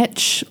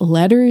etch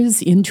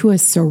letters into a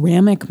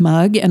ceramic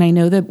mug. And I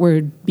know that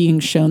we're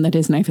being shown that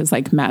his knife is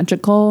like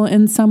magical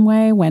in some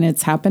way when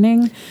it's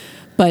happening,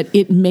 but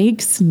it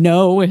makes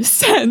no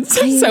sense.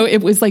 So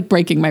it was like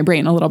breaking my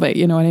brain a little bit.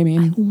 You know what I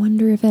mean? I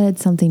wonder if it had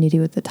something to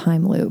do with the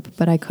time loop,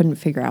 but I couldn't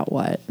figure out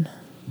what.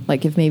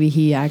 Like if maybe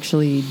he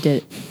actually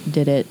did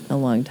it a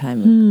long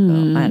time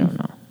ago. I don't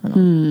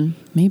know.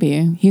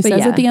 Maybe. He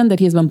says at the end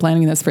that he's been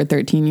planning this for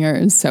 13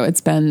 years. So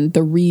it's been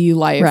the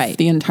life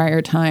the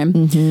entire time.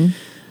 Mm-hmm.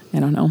 I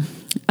don't know.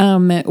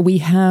 We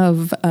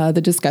have the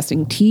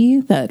disgusting tea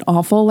that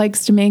Awful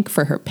likes to make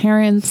for her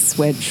parents,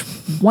 which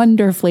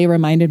wonderfully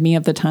reminded me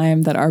of the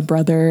time that our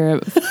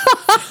brother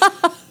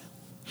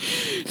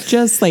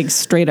just like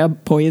straight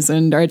up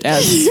poisoned our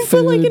dad's food.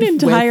 Put like an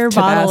entire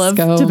bottle of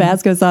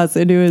Tabasco sauce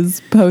into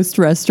his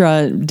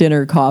post-restaurant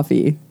dinner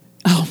coffee.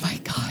 Oh my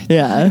God.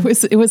 Yeah.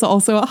 It was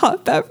also a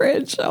hot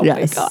beverage. Oh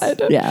my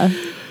God. Yeah.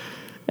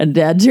 And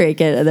Dad drank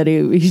it, and then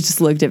he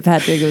just looked at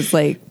Patrick and was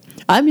like,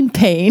 I'm in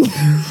pain.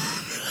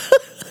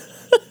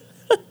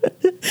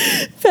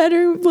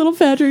 Little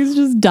Patrick's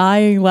just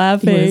dying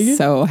laughing. He was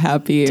so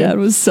happy. Dad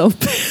was so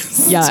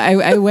pissed. Yeah,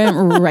 I went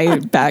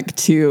right back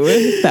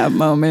to that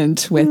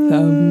moment with,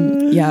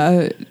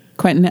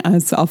 Quentin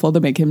asks Awful to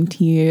make him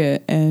tea,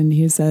 and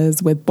he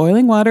says, with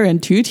boiling water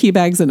and 2 tea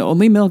bags and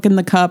only milk in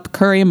the cup,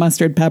 curry,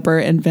 mustard, pepper,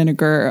 and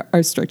vinegar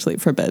are strictly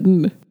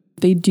forbidden.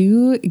 They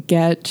do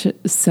get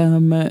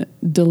some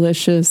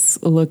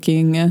delicious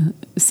looking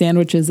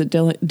sandwiches at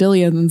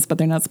Dillion's, but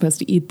they're not supposed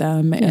to eat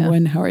them. Yeah. And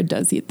when Howard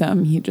does eat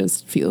them, he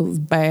just feels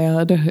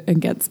bad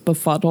and gets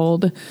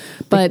befuddled.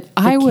 But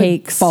I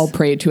would fall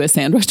prey to a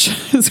sandwich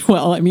as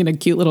well. I mean, a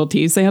cute little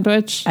tea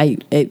sandwich.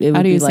 It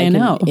would be like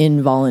an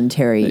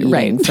involuntary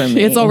eating for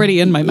me. It's already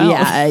in my mouth.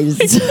 Yeah,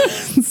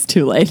 it's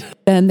too late.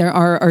 Then there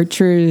are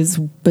Archer's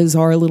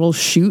bizarre little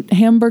shoot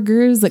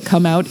hamburgers that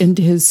come out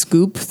into his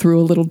scoop through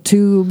a little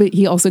tube.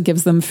 He also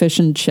gives them fish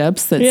and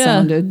chips that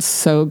sounded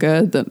so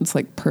good that it's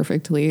like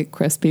perfectly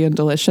crispy and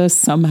delicious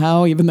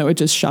somehow, even though it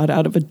just shot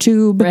out of a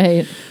tube.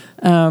 Right.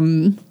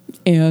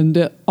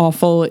 And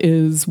Awful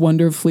is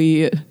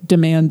wonderfully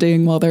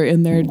demanding while they're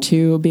in there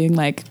too, being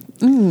like,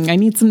 I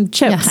need some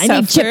chips. Yeah, I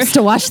need chips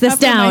to wash this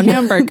down. My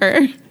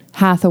hamburger.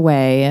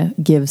 Hathaway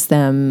gives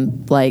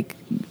them like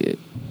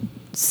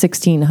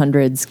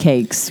 1600s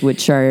cakes,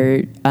 which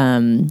are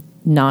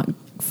not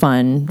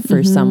fun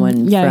for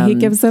someone. Yeah, he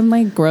gives them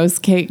like gross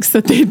cakes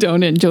that they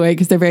don't enjoy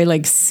because they're very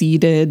like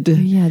seeded.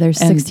 Yeah, they're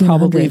and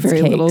probably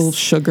very cakes. little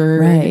sugar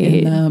Right.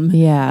 in them.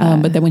 Yeah.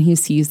 But then when he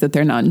sees that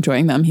they're not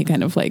enjoying them, he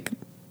kind of like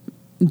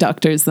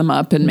doctors them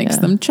up and makes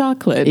them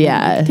chocolate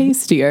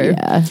tastier.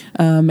 Yeah.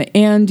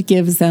 And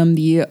gives them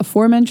the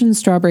aforementioned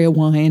strawberry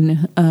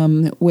wine,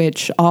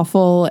 which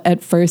Awful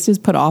at first is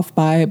put off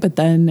by, but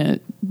then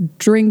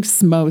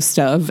drinks most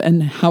of,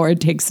 and Howard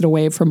takes it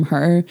away from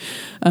her.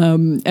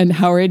 And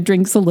Howard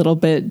drinks a little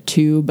bit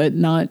too, but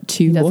not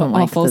to He doesn't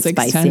like Awful's the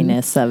extent.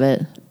 spiciness of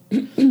it.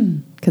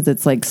 Because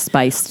it's like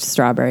spiced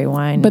strawberry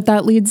wine. But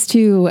that leads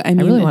to, I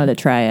really wanted to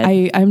try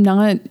it. I'm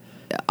not,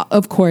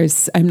 of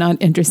course, I'm not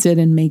interested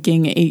in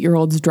making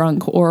 8-year-olds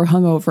drunk or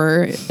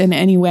hungover in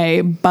any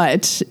way,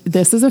 but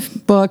this is a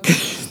book,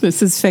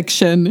 this is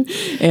fiction.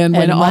 And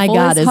when my Awful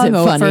God, is is it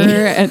hungover,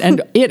 funny?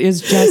 and it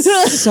is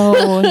just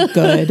so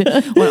good.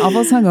 When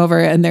Awful's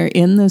hungover and they're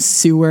in the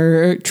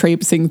sewer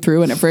traipsing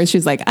through, and at first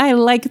she's like, I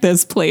like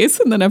this place.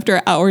 And then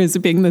after hours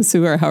of being in the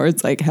sewer,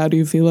 Howard's like, how do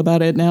you feel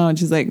about it now? And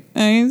she's like,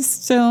 I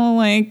still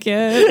like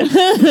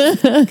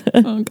it.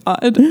 Oh,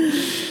 God.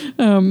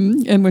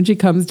 And when she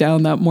comes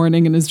down that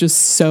morning and is just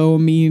so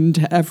mean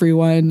to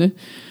everyone,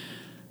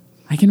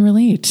 I can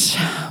relate.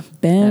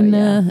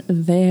 Been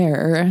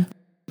there.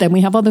 Then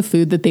we have all the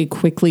food that they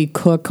quickly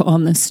cook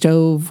on the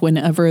stove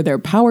whenever their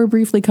power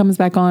briefly comes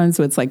back on.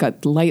 So it's like a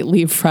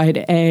lightly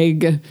fried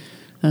egg.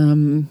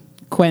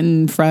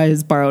 Quentin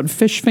fries borrowed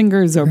fish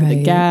fingers over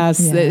the gas.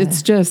 Yeah.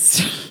 It's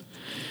just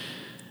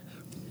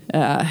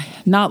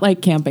not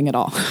like camping at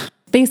all.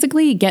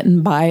 Basically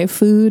getting by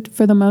food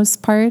for the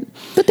most part.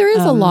 But there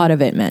is a lot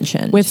of it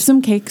mentioned. With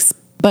some cakes.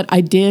 But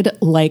I did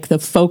like the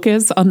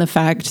focus on the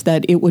fact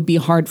that it would be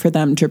hard for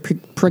them to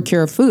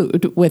procure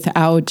food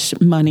without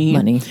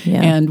money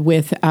yeah. and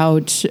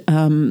without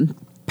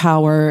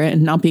power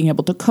and not being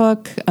able to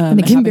cook. And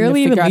they can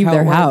barely even leave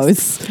their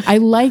house. I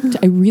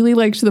really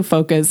liked the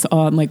focus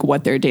on like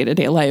what their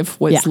day-to-day life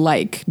was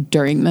like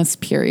during this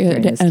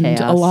period. During and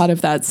chaos. a lot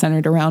of that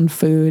centered around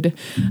food.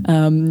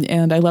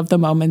 And I love the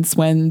moments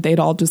when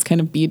they'd all just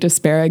kind of be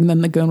despairing.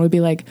 Then the goon would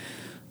be like,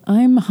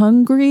 I'm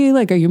hungry.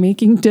 Like, are you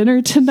making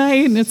dinner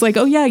tonight? And it's like,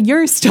 oh yeah,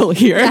 you're still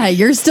here. Yeah,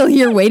 you're still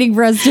here waiting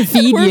for us to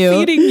feed We're you.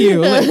 feeding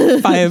you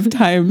like 5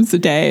 times a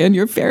day and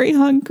you're very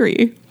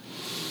hungry.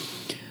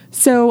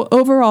 So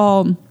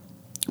overall,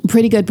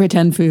 pretty good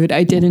pretend food.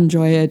 I did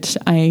enjoy it.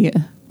 I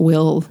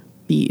will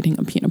be eating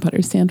a peanut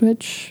butter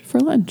sandwich for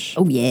lunch.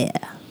 Oh, yeah.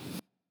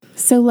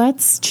 So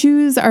let's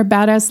choose our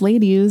badass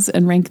ladies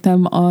and rank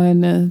them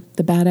on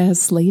the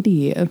badass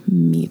lady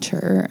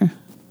meter.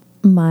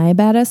 My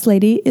badass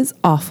lady is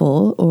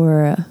Awful,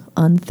 or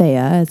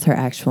Anthea, as her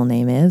actual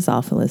name is.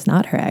 Awful is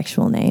not her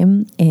actual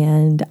name.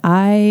 And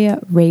I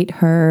rate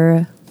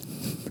her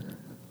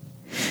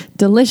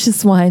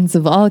delicious wines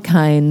of all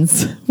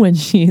kinds when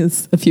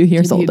she's a few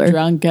years To be older.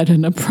 drunk at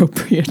an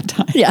appropriate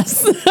time.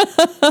 Yes.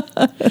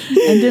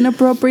 And in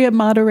appropriate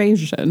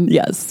moderation.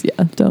 Yes.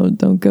 Yeah.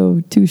 Don't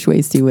go too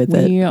schwasty with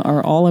it. We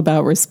are all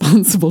about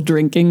responsible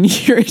drinking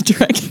here at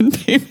Dragon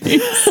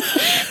Babies.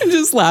 I'm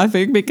just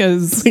laughing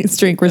because Please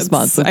drink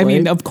responsibly. I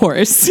mean, of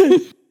course.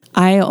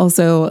 I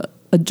also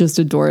just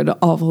adored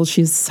Awful.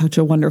 She's such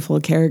a wonderful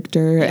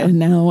character. Yeah. And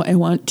now I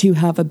want to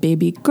have a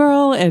baby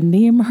girl and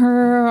name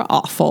her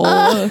Awful.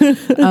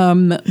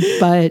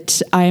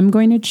 But I'm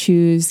going to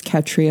choose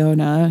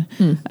Catriona,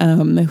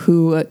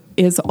 who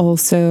is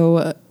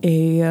also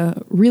a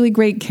really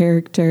great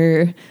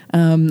character.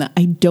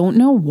 I don't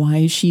know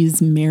why she's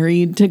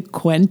married to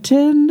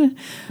Quentin.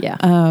 Yeah.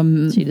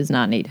 She does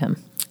not need him.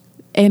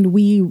 And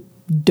we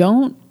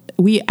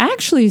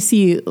actually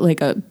see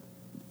like a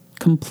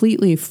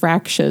completely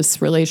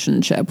fractious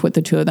relationship with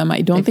the two of them.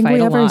 I don't think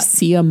we ever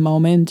see a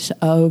moment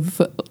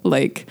of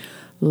like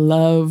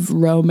love,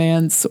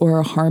 romance,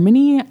 or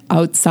harmony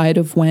outside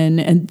of when,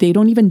 and they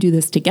don't even do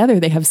this together.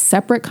 They have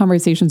separate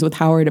conversations with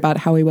Howard about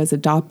how he was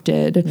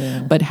adopted,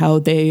 but how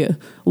they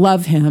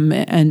love him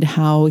and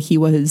how he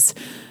was,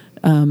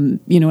 an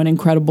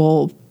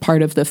incredible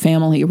part of the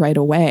family right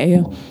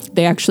away.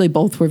 They actually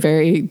both were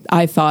very,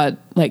 I thought,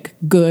 like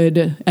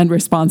good and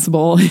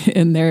responsible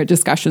in their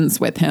discussions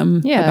with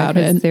him about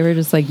it. They were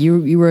just like,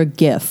 you were a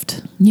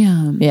gift.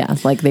 Yeah. Yeah.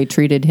 Like they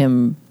treated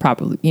him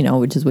properly,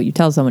 which is what you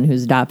tell someone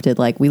who's adopted.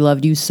 Like, we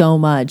loved you so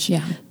much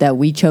that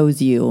we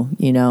chose you,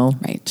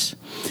 Right.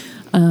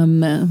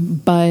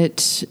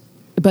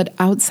 But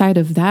outside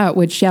of that,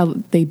 which,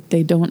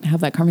 they don't have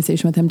that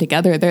conversation with him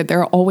together.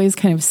 They're always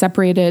kind of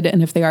separated.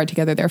 And if they are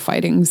together, they're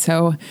fighting.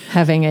 So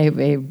having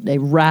a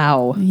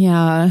row.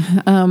 Yeah.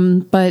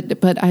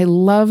 But I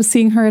love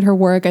seeing her at her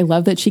work. I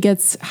love that she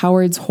gets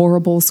Howard's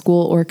horrible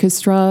school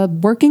orchestra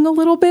working a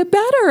little bit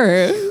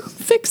better,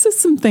 fixes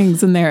some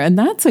things in there. And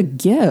that's a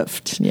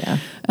gift. Yeah.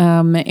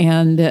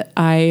 And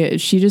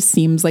she just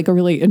seems like a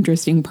really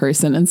interesting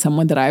person and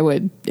someone that I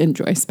would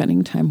enjoy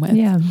spending time with.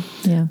 Yeah.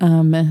 Yeah.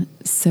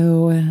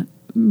 So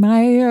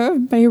my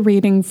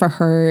rating for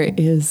her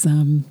is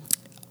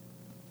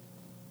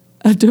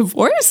a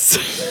divorce.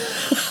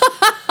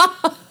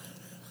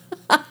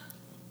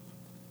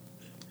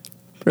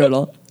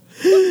 Brutal.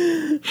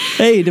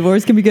 Hey,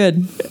 divorce can be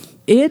good.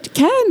 It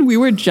can. We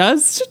were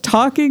just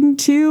talking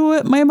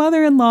to my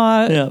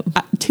mother-in-law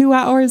 2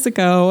 hours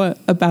ago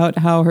about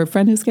how her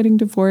friend is getting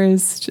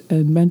divorced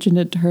and mentioned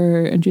it to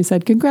her. And she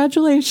said,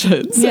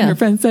 congratulations. Yeah. And her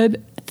friend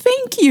said,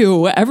 thank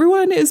you.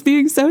 Everyone is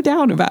being so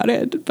down about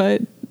it,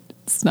 but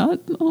it's not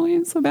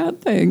always a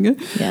bad thing.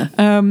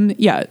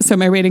 Yeah. So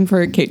my rating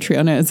for Kate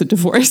Triona is a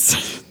divorce.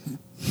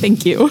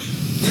 Thank you.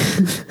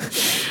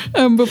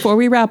 Before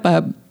we wrap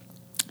up,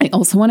 I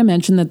also want to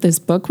mention that this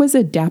book was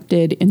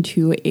adapted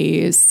into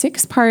a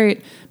 6-part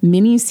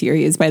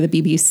miniseries by the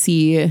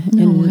BBC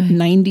in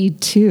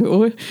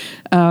 92.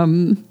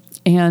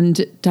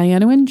 And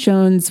Diana Wynne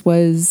Jones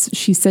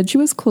she said she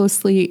was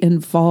closely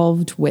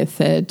involved with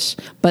it,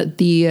 but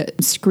the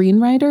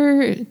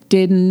screenwriter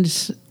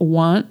didn't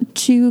want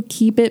to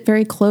keep it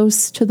very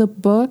close to the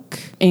book.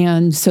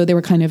 And so they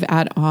were kind of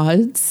at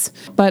odds.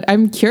 But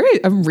I'm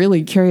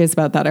really curious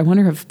about that. I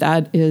wonder if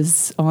that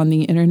is on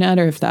the internet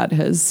or if that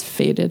has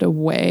faded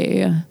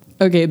away.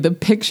 Okay, the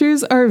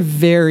pictures are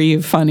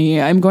very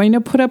funny. I'm going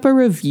to put up a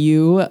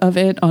review of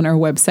it on our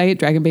website,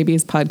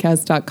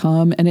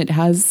 dragonbabiespodcast.com, and it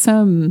has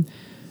some,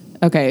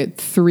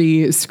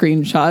 3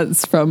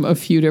 screenshots from a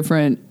few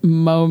different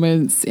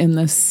moments in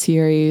the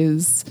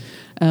series.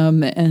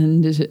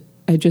 And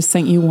I just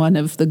sent you one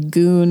of the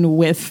goon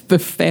with the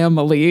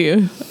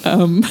family.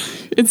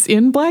 It's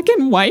in black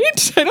and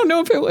white. I don't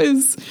know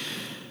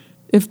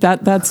if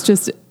that's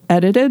just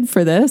edited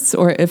for this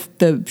or if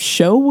the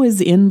show was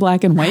in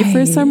black and white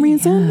for some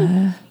reason.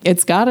 Yeah.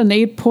 It's got an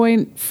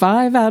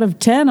 8.5 out of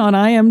 10 on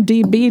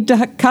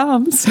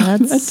imdb.com. So that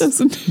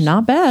doesn't...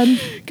 Not bad.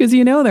 Because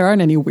there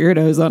aren't any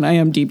weirdos on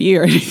IMDb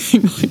or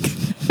anything like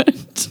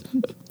that.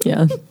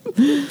 Yeah.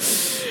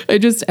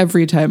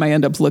 Every time I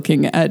end up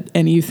looking at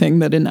anything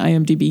that an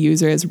IMDb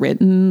user has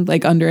written,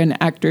 like under an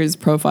actor's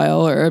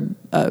profile or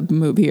a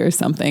movie or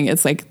something,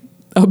 it's like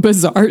a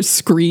bizarre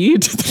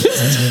screed.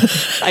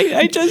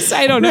 I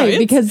don't know. Right,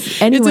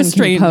 because anyone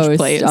can post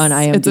place. On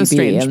IMDb. It's a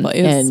strange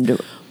place. And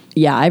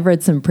yeah, I've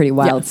read some pretty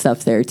wild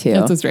stuff there too.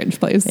 It's a strange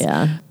place.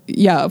 Yeah.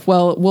 Yeah.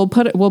 Well, we'll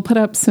put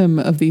up some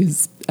of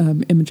these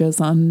images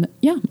on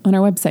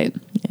our website.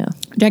 Yeah.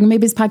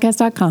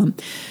 dragonbabiespodcast.com.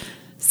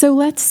 So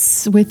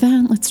let's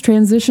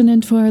transition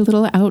into our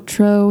little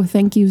outro.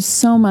 Thank you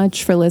so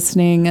much for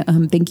listening.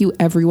 Thank you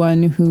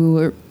everyone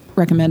who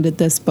recommended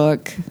this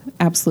book.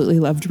 Absolutely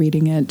loved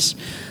reading it.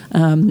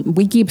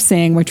 We keep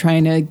saying we're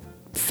trying to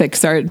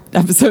fix our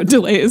episode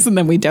delays and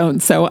then we don't.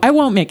 So I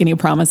won't make any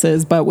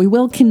promises, but we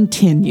will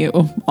continue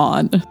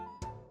on.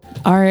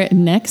 Our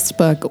next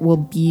book will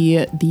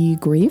be The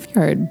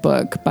Graveyard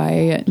Book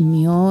by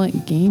Neil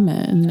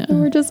Gaiman.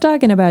 We're just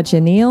talking about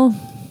you, Neil.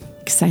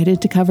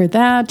 Excited to cover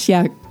that.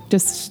 Yeah,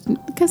 just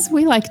because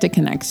we like to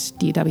connect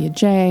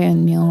DWJ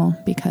and Neil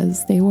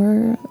because they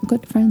were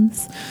good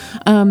friends.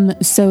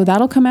 So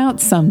that'll come out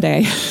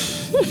someday.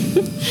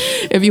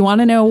 If you want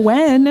to know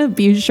when,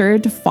 be sure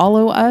to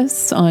follow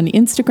us on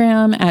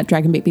Instagram at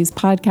Dragon Babies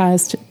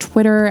Podcast,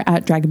 Twitter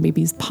at Dragon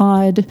Babies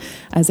Pod.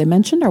 As I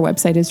mentioned, our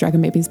website is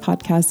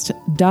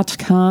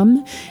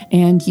dragonbabiespodcast.com,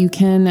 and you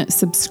can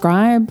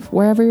subscribe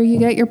wherever you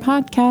get your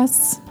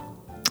podcasts.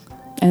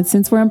 And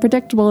since we're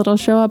unpredictable, it'll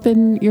show up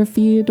in your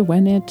feed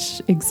when it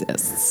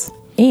exists.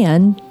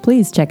 And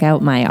please check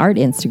out my art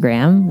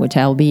Instagram, which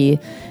I'll be,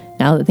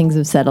 now that things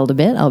have settled a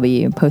bit, I'll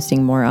be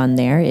posting more on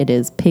there. It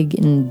is Pig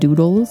and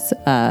Doodles,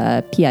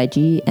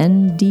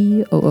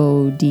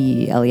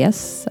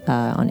 Pigndooodles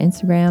on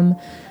Instagram.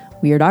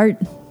 Weird art,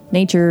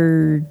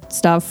 nature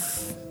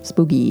stuff,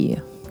 spooky.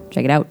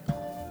 Check it out.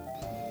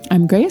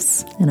 I'm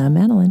Grace. And I'm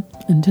Madeline.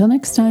 Until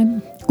next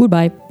time.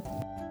 Goodbye.